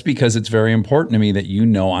 I guess because it's very important to me that you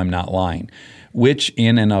know I'm not lying, which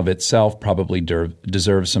in and of itself probably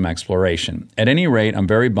deserves some exploration. At any rate, I'm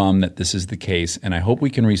very bummed that this is the case, and I hope we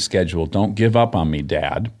can reschedule. Don't give up on me,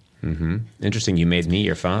 Dad. Mm-hmm. Interesting. You made me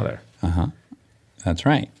your father. That's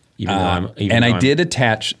right. I did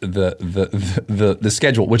attach the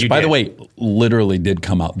schedule, which, by the way, literally did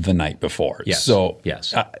come out the night before. Yes. So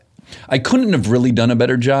yes. I couldn't have really done a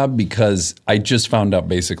better job because I just found out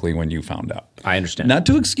basically when you found out. I understand. Not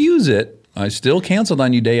to excuse it. I still canceled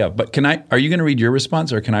on you day of. But are you going to read your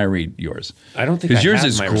response or can I read yours? I don't think because I yours have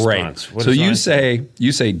is my great. response. What So is you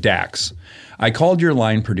say Dax. I called your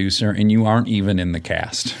line producer and you aren't even in the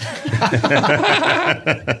cast.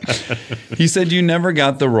 He said you never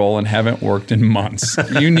got the role and haven't worked in months.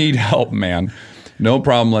 You need help, man. No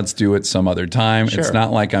problem. Let's do it some other time. Sure. It's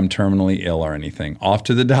not like I'm terminally ill or anything. Off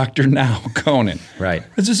to the doctor now, Conan. Right.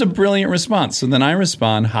 It's just a brilliant response. So then I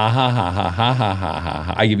respond, ha, ha, ha, ha, ha, ha, ha, ha,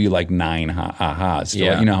 ha. I give you like 9 ha, ha, ha. Still,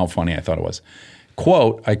 Yeah. You know how funny I thought it was.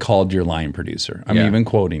 Quote, I called your line producer. I'm even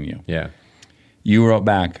quoting you. Yeah. You wrote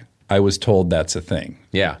back, I was told that's a thing.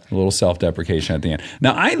 Yeah. A little self-deprecation at the end.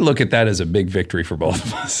 Now, I look at that as a big victory for both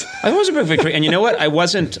of us. It was a big victory. And you know what? I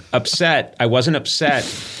wasn't upset.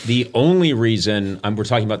 The only reason we're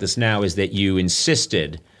talking about this now is that you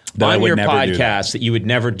insisted That I on would your never do podcast that you would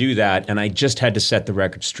never do that. And I just had to set the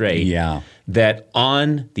record straight. Yeah. That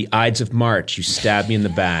on the Ides of March, you stabbed me in the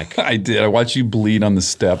back. I did. I watched you bleed on the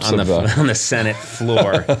steps on the Senate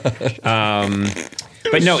floor.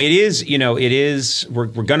 But no, it is, we're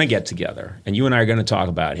going to get together and you and I are going to talk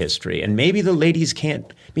about history. And maybe the ladies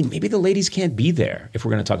can't be there if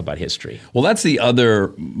we're going to talk about history. Well, that's the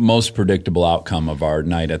other most predictable outcome of our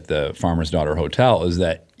night at the Farmer's Daughter Hotel is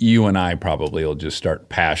that you and I probably will just start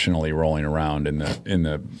passionately rolling around in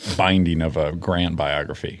the binding of a Grant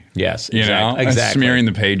biography. Yes, exactly. Exactly. Smearing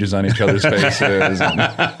the pages on each other's faces.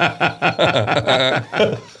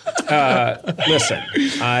 Listen,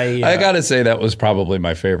 I got to say that was probably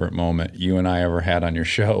my favorite moment you and I ever had on your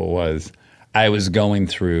show was I was going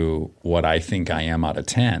through what I think I am out of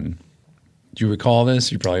 10. Do you recall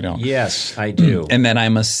this? You probably don't. Yes, I do. And then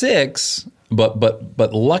I'm a 6,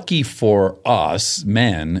 but lucky for us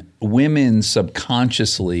men, women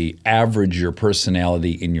subconsciously average your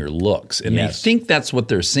personality in your looks. And they think that's what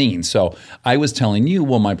they're seeing. So I was telling you,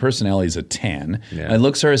 well, my personality is a 10. Yeah. My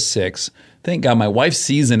looks are a 6. Thank God my wife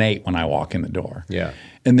sees an 8 when I walk in the door. Yeah.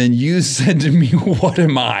 And then you said to me, what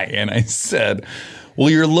am I? And I said, well,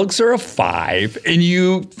 your looks are a 5, and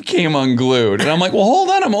you came unglued. And I'm like, well, hold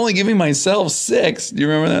on. I'm only giving myself 6. Do you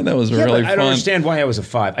remember that? That was really fun. I don't understand why I was a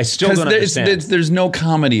 5. I still don't understand. There's no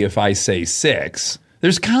comedy if I say 6.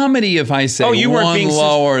 There's comedy if I say you weren't being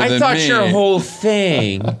lower than me. I thought your whole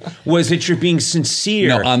thing was that you're being sincere.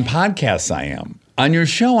 No, on podcasts I am. On your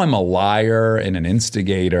show, I'm a liar and an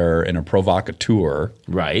instigator and a provocateur.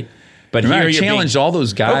 Right. But Remember, here I challenged all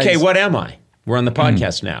those guys. Okay, what am I? We're on the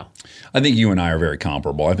podcast now. I think you and I are very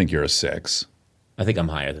comparable. I think you're a 6. I think I'm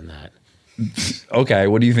higher than that. Okay,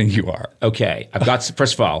 what do you think you are? Okay, I've got,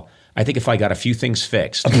 first of all, I think if I got a few things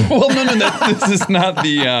fixed. Well, no, this is not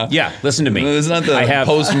the... yeah, listen to me. This is not the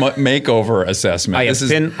post-makeover assessment.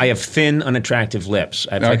 I have thin, unattractive lips.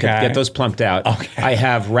 If I could get those plumped out. Okay. I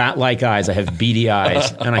have rat-like eyes. I have beady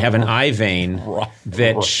eyes. And I have an eye vein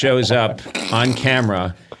that shows up on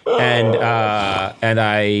camera. And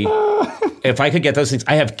if I could get those things,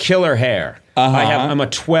 I have killer hair. I'm a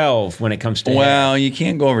 12 when it comes to hair. Well, you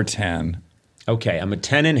can't go over 10. Okay, I'm a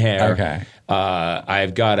 10 in hair. Okay.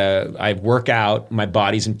 I work out. My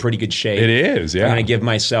body's in pretty good shape. It is, yeah. I'm going to give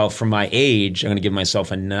myself, for my age, I'm going to give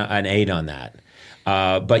myself an 8 on that.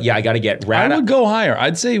 But yeah, I got to get I would go higher.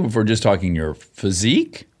 I'd say if we're just talking your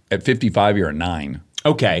physique, at 55, you're a 9.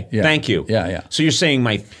 Okay, thank you. Yeah. So you're saying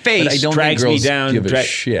my face drags me down. Give a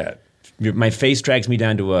shit. My face drags me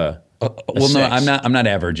down to a well, 6. no, I'm not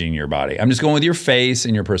averaging your body. I'm just going with your face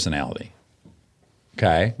and your personality.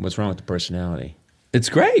 Okay. What's wrong with the personality? It's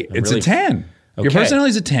great. It's really a 10. Your Okay.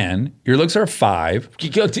 personality's a 10. Your looks are a 5.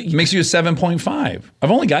 It makes you a 7.5.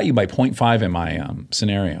 I've only got you by 0.5 in my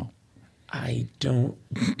scenario. I don't.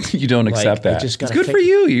 You don't accept I that. just It's gotta good for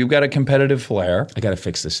you. You've got a competitive flair. I got to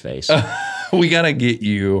fix this face. We got to get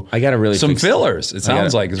you I gotta really some fix- fillers. It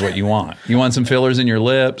sounds like is what you want. You want some fillers in your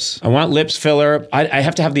lips. I want lips filler. I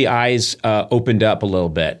have to have the eyes opened up a little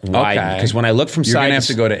bit, wide, Okay. because when I look from You're side, going to have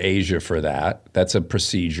to go to Asia for that. That's a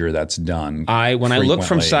procedure that's done. when I look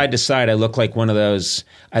from frequently. side to side, I look like one of those.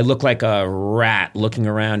 I look like a rat looking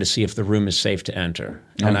around to see if the room is safe to enter,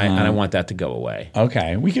 and I want that to go away.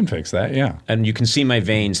 Okay, we can fix that. Yeah, And you can see my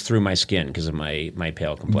veins through my skin because of my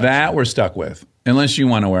pale complexion. that we're stuck with, unless you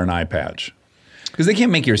want to wear an eye patch, because they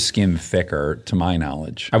can't make your skin thicker, to my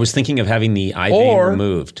knowledge. I was thinking of having the eye vein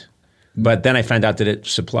removed, but then I found out that it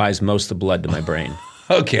supplies most of the blood to my brain.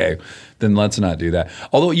 Okay, then let's not do that.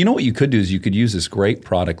 Although, you know what you could do is you could use this great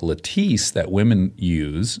product, Latisse, that women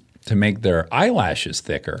use to make their eyelashes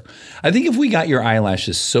thicker. I think if we got your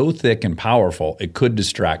eyelashes so thick and powerful, it could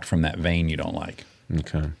distract from that vein you don't like.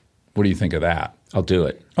 Okay. What do you think of that? I'll do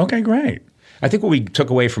it. Okay, great. I think what we took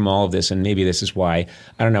away from all of this, and maybe this is why,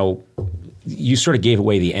 I don't know, you sort of gave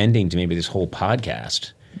away the ending to maybe this whole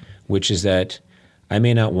podcast, which is that I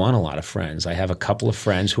may not want a lot of friends. I have a couple of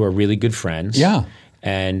friends who are really good friends. Yeah.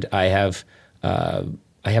 And I have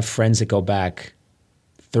friends that go back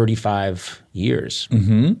 35 years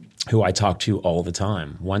who I talk to all the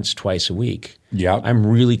time, once, twice a week. Yeah. I'm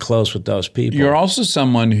really close with those people. You're also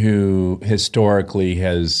someone who historically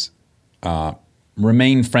has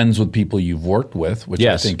remained friends with people you've worked with, which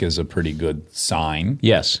Yes. I think is a pretty good sign.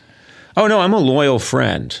 Yes. Oh, no, I'm a loyal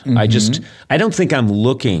friend. I don't think I'm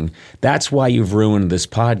looking. That's why you've ruined this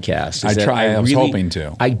podcast. I was hoping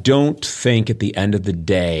to. I don't think at the end of the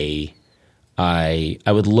day, I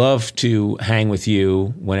would love to hang with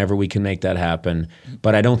you whenever we can make that happen,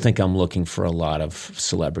 but I don't think I'm looking for a lot of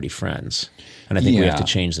celebrity friends. And I think we have to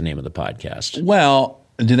change the name of the podcast. Well,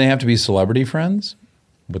 do they have to be celebrity friends?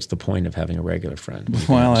 What's the point of having a regular friend? when you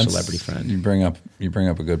Well, have a that's- celebrity friend. You bring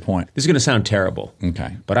up a good point. This is going to sound terrible.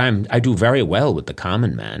 Okay. But I do very well with the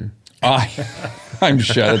common man. I'm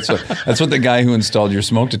sure that's what the guy who installed your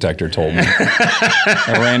smoke detector told me.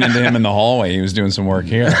 I ran into him in the hallway. He was doing some work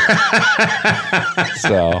here.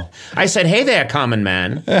 So I said, "Hey there, common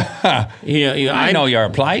man." I know your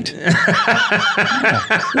plight.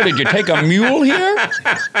 What, did you take a mule here?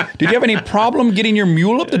 Did you have any problem getting your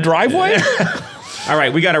mule up the driveway? All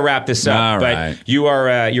right, we got to wrap this up. All but right. you're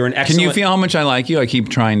an excellent. Can you feel how much I like you? I keep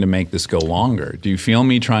trying to make this go longer. Do you feel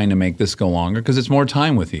me trying to make this go longer? Because it's more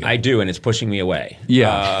time with you. I do, and it's pushing me away.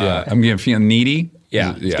 Yeah. I'm going to feel needy.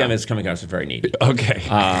 Yeah. It's coming across as very needy. Okay.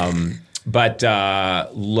 But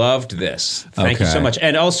loved this. Thank you so Okay. much.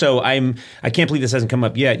 And also, I can't believe this hasn't come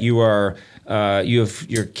up yet. You're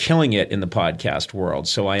killing it in the podcast world.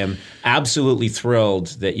 So I am absolutely thrilled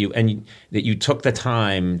that you took the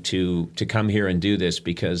time to come here and do this,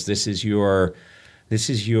 because this is your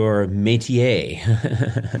métier.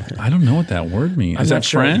 I don't know what that word means. I'm Is not that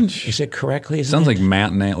sure. French? Is it correctly? It sounds like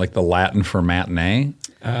matinee, like the Latin for matinee.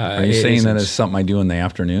 Are you saying that is something I do in the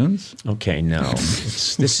afternoons? Okay, no.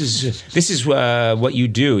 This is what you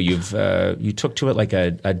do. You took to it like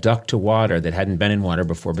a duck to water that hadn't been in water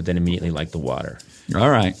before, but then immediately liked the water.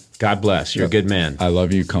 All right. God bless. You're a good man. I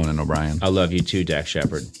love you, Conan O'Brien. I love you too, Dax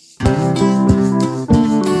Shepard.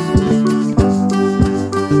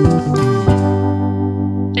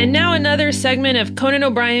 And now another segment of Conan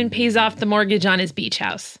O'Brien pays off the mortgage on his beach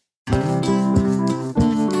house.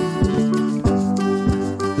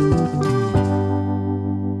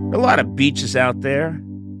 A lot of beaches out there,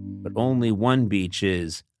 but only one beach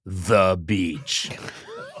is the beach.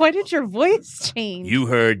 Why did your voice change? You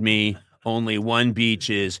heard me. Only one beach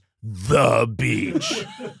is the beach.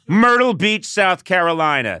 Myrtle Beach, South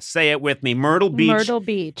Carolina. Say it with me. Myrtle Beach. Myrtle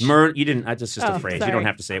Beach. You didn't. That's just a phrase. You sorry. don't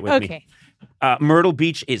have to say it with me. Okay. Myrtle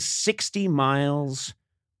Beach is 60 miles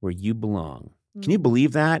where you belong. Can you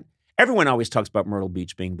believe that? Everyone always talks about Myrtle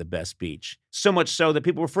Beach being the best beach. So much so that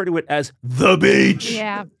people refer to it as the beach.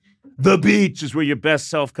 Yeah. The beach is where your best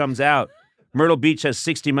self comes out. Myrtle Beach has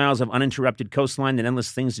 60 miles of uninterrupted coastline and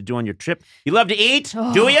endless things to do on your trip. You love to eat,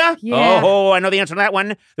 do ya? yeah. Oh, I know the answer to that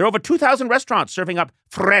one. There are over 2,000 restaurants serving up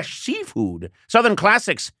fresh seafood, southern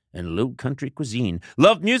classics, and low country cuisine.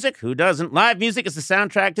 Love music? Who doesn't? Live music is the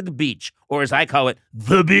soundtrack to the beach, or as I call it,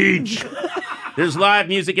 the beach. There's live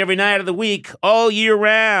music every night of the week, all year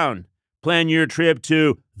round. Plan your trip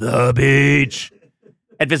to the beach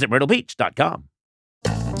at visitmyrtlebeach.com.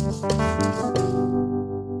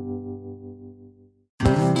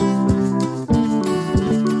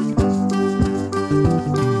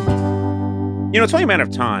 You know, it's only a matter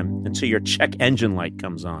of time until your check engine light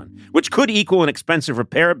comes on, which could equal an expensive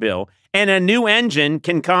repair bill, and a new engine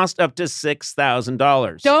can cost up to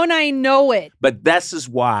 $6,000. Don't I know it? But this is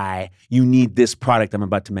why you need this product I'm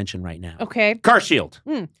about to mention right now. Okay. CarShield.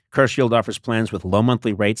 CarShield offers plans with low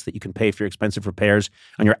monthly rates that you can pay for your expensive repairs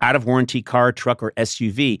on your out-of-warranty car, truck, or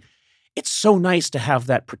SUV. It's so nice to have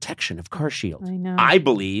that protection of CarShield. I know. I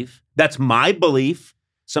believe, that's my belief.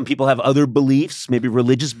 Some people have other beliefs, maybe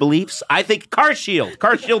religious beliefs. I think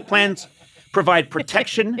CarShield plans provide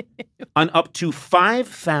protection on up to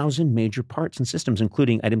 5,000 major parts and systems,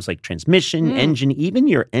 including items like transmission, engine, even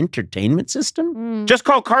your entertainment system. Just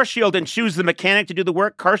call CarShield and choose the mechanic to do the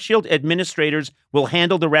work. CarShield administrators will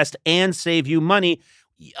handle the rest and save you money.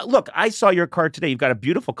 Look, I saw your car today. You've got a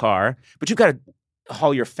beautiful car, but you've got to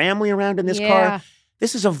haul your family around in this car.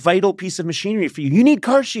 This is a vital piece of machinery for you. You need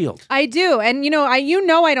CarShield. I do. And,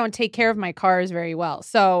 I don't take care of my cars very well.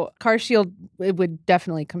 So CarShield, it would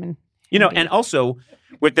definitely come in. And also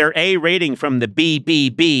with their A rating from the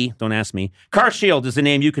BBB, don't ask me, CarShield is the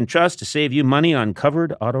name you can trust to save you money on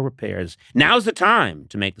covered auto repairs. Now's the time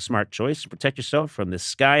to make the smart choice and protect yourself from the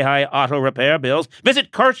sky-high auto repair bills.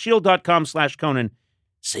 Visit carshield.com/Conan.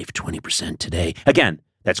 Save 20% today. Again,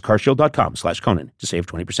 that's carshield.com/Conan to save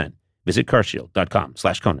 20%. Visit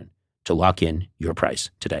carshield.com/Conan to lock in your price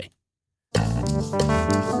today.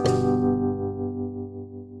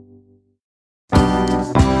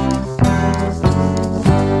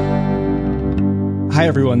 Hi,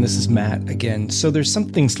 everyone. This is Matt again. So there's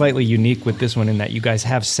something slightly unique with this one in that you guys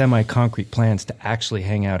have semi-concrete plans to actually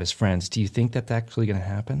hang out as friends. Do you think that's actually going to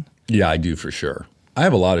happen? Yeah, I do for sure. I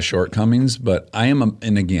have a lot of shortcomings, but I am,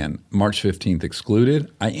 and again, March 15th excluded,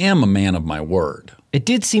 I am a man of my word. It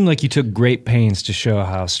did seem like you took great pains to show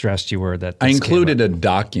how stressed you were. That I included a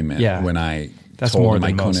document when I That's told more him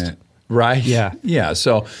than I couldn't. most. Right? Yeah. Yeah.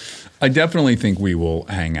 So I definitely think we will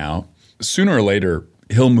hang out. Sooner or later,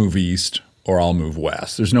 he'll move east or I'll move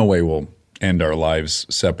west. There's no way we'll end our lives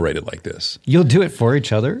separated like this. You'll do it for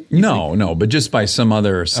each other? No, but just by some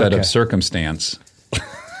other set of circumstance.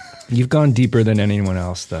 You've gone deeper than anyone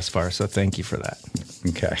else thus far, so thank you for that.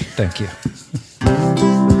 Okay. Thank you.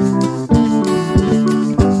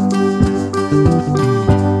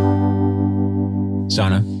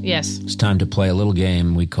 Sona, Yes. it's time to play a little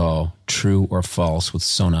game we call True or False with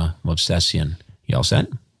Sona Movsesian. You all set?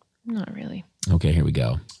 Not really. Okay, here we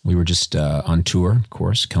go. We were just on tour, of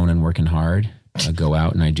course, Conan working hard. I go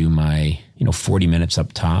out and I do my, 40 minutes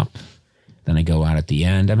up top. Then I go out at the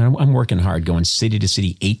end. I mean, I'm working hard, going city to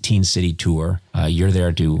city, 18-city tour. You're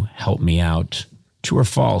there to help me out. True or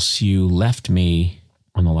false, you left me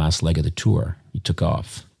on the last leg of the tour. You took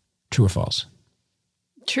off. True or false?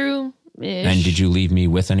 True-ish. And did you leave me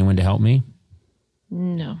with anyone to help me?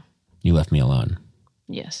 No. You left me alone.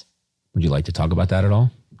 Yes. Would you like to talk about that at all?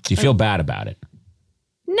 Do you feel bad about it?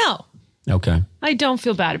 No. Okay. I don't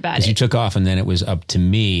feel bad about Because you it. took off and then it was up to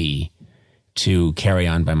me to carry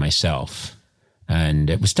on by myself. And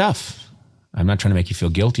it was tough. I'm not trying to make you feel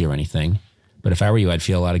guilty or anything, but if I were you, I'd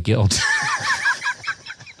feel a lot of guilt.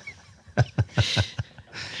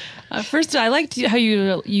 First, I liked how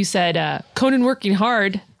you said Conan working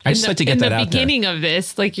hard. I just like to get that out in the beginning of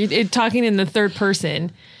this, like you're talking in the third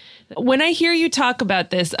person. When I hear you talk about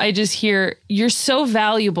this, I just hear you're so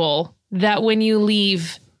valuable that when you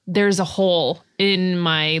leave, there's a hole in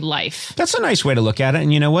my life. That's a nice way to look at it.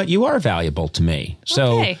 And you know what? You are valuable to me.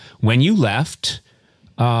 So when you left,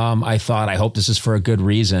 I thought, I hope this is for a good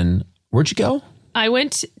reason. Where'd you go? I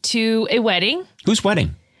went to a wedding. Whose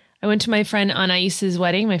wedding? I went to my friend Anais's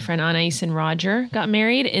wedding. My friend Anais and Roger got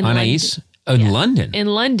married in Anais? London. London? In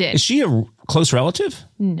London. Is she a close relative?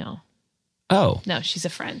 No. Oh. No, she's a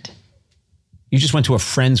friend. You just went to a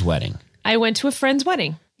friend's wedding. I went to a friend's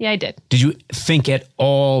wedding. Yeah, I did. Did you think at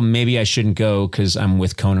all, maybe I shouldn't go because I'm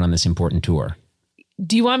with Conan on this important tour?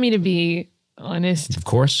 Do you want me to be honest? Of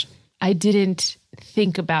course. I didn't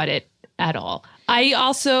think about it at all.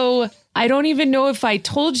 I don't even know if I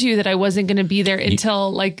told you that I wasn't going to be there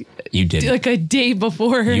until you didn't. Like a day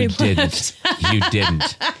before You I didn't. left. You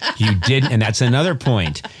didn't. You didn't. And that's another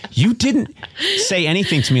point. You didn't say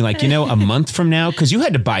anything to me like, a month from now, because you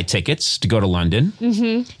had to buy tickets to go to London.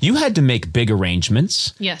 Mm-hmm. You had to make big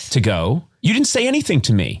arrangements to go. You didn't say anything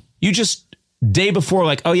to me. You just, day before,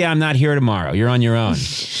 like, oh yeah, I'm not here tomorrow. You're on your own.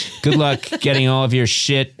 Good luck getting all of your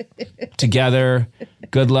shit together.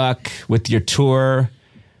 Good luck with your tour.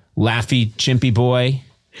 Laughy, chimpy boy.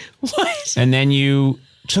 What? And then you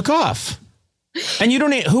took off. And you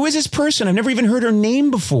don't know, who is this person? I've never even heard her name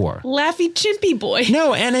before. Laffy Chimpy Boy.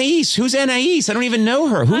 No, Anais. Who's Anais? I don't even know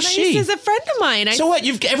her. Who's Anais she? is a friend of mine. So what?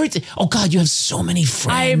 You've everything. Oh God, you have so many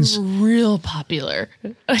friends. I'm real popular.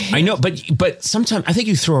 I know, but sometimes I think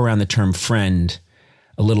you throw around the term friend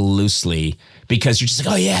a little loosely because you're just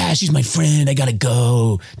like, oh yeah, she's my friend. I gotta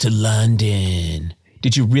go to London.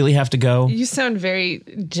 Did you really have to go? You sound very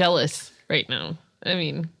jealous right now. I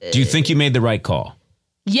mean, do you think you made the right call?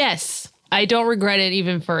 Yes. I don't regret it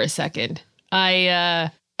even for a second.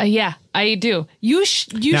 Yeah, I do. You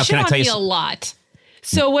shit on me a lot.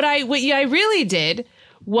 So what I really did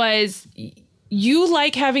was, you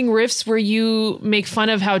like having riffs where you make fun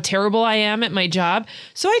of how terrible I am at my job.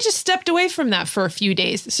 So I just stepped away from that for a few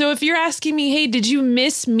days. So if you're asking me, hey, did you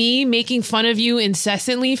miss me making fun of you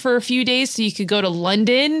incessantly for a few days so you could go to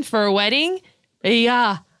London for a wedding?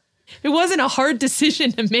 Yeah. It wasn't a hard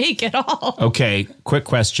decision to make at all. Okay, quick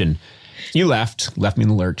question. You left me in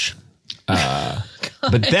the lurch.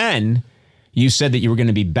 But then you said that you were going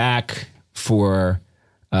to be back for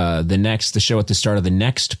the show at the start of the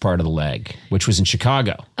next part of the leg, which was in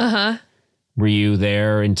Chicago. Uh-huh. Were you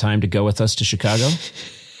there in time to go with us to Chicago?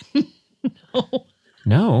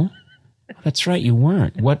 No? That's right, you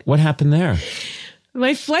weren't. What happened there?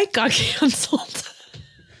 My flight got canceled.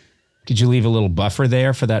 Did you leave a little buffer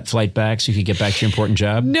there for that flight back so you could get back to your important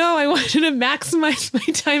job? No, I wanted to maximize my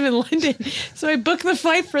time in London. So I booked the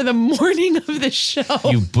flight for the morning of the show.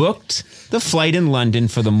 You booked the flight in London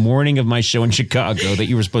for the morning of my show in Chicago that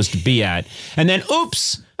you were supposed to be at. And then,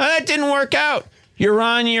 oops, that didn't work out. You're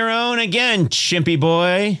on your own again, chimpy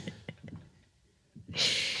boy.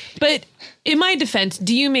 But in my defense,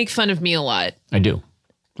 do you make fun of me a lot? I do.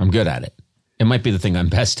 I'm good at it. It might be the thing I'm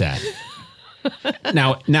best at.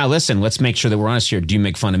 Now, listen, let's make sure that we're honest here. Do you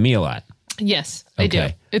make fun of me a lot? Yes, I do.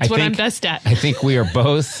 It's what I'm best at. I think we are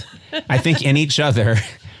both, I think in each other,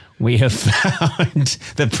 we have found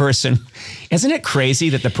the person. Isn't it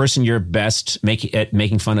crazy that the person you're best at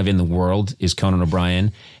making fun of in the world is Conan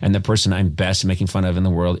O'Brien, and the person I'm best at making fun of in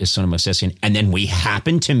the world is Sona Mosesian, and then we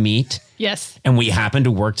happen to meet? Yes. And we happen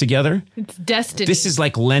to work together? It's destiny. This is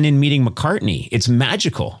like Lennon meeting McCartney. It's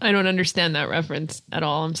magical. I don't understand that reference at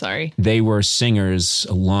all. I'm sorry. They were singers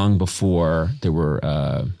long before there were,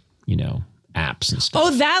 apps and stuff.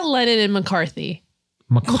 Oh, that Lennon and McCarthy.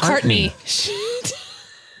 McCartney.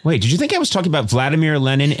 Wait, did you think I was talking about Vladimir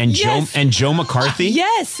Lenin and Yes. Joe McCarthy?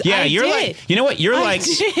 Yes, Yeah, I you're did. like, you know what? You're did.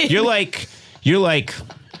 like,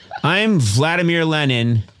 I'm Vladimir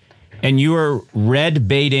Lenin, and you are red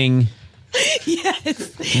baiting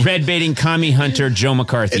commie hunter Joe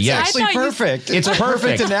McCarthy. It's yes, actually perfect. it's a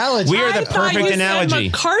perfect analogy. We are the I thought perfect you said analogy.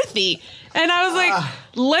 McCarthy. And I was like,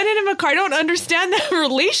 Lennon and McCarthy, I don't understand that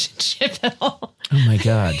relationship at all. Oh my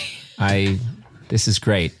God. This is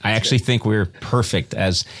great. I actually think we're perfect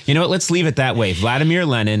as, you know what, let's leave it that way. Vladimir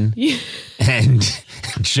Lenin and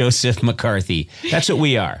Joseph McCarthy. That's what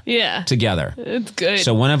we are. Yeah. Together. It's good.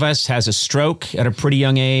 So one of us has a stroke at a pretty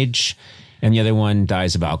young age, and the other one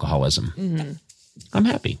dies of alcoholism. Mm-hmm. I'm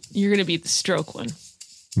happy. You're going to be the stroke one.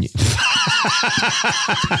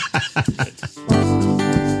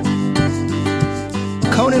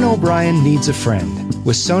 Conan O'Brien Needs a Friend,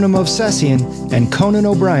 with Sona Movsesian and Conan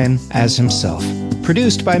O'Brien as himself.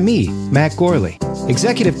 Produced by me, Matt Gorley.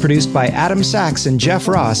 Executive produced by Adam Sachs and Jeff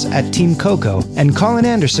Ross at Team Coco, and Colin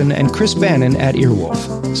Anderson and Chris Bannon at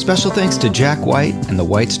Earwolf. Special thanks to Jack White and the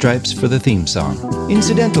White Stripes for the theme song.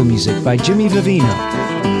 Incidental music by Jimmy Vivino.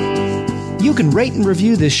 You can rate and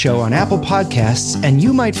review this show on Apple Podcasts, and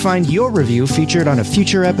you might find your review featured on a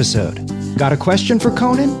future episode. Got a question for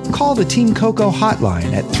Conan? Call the Team Coco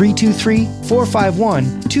hotline at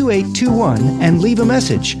 323-451-2821 and leave a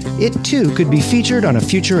message. It too could be featured on a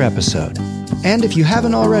future episode. And if you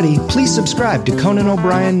haven't already, please subscribe to Conan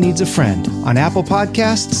O'Brien Needs a Friend on Apple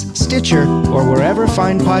Podcasts, Stitcher, or wherever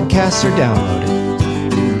fine podcasts are downloaded.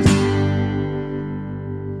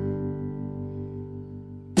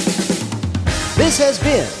 This has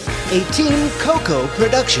been a Team Coco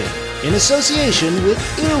production in association with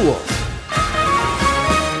Earwolf.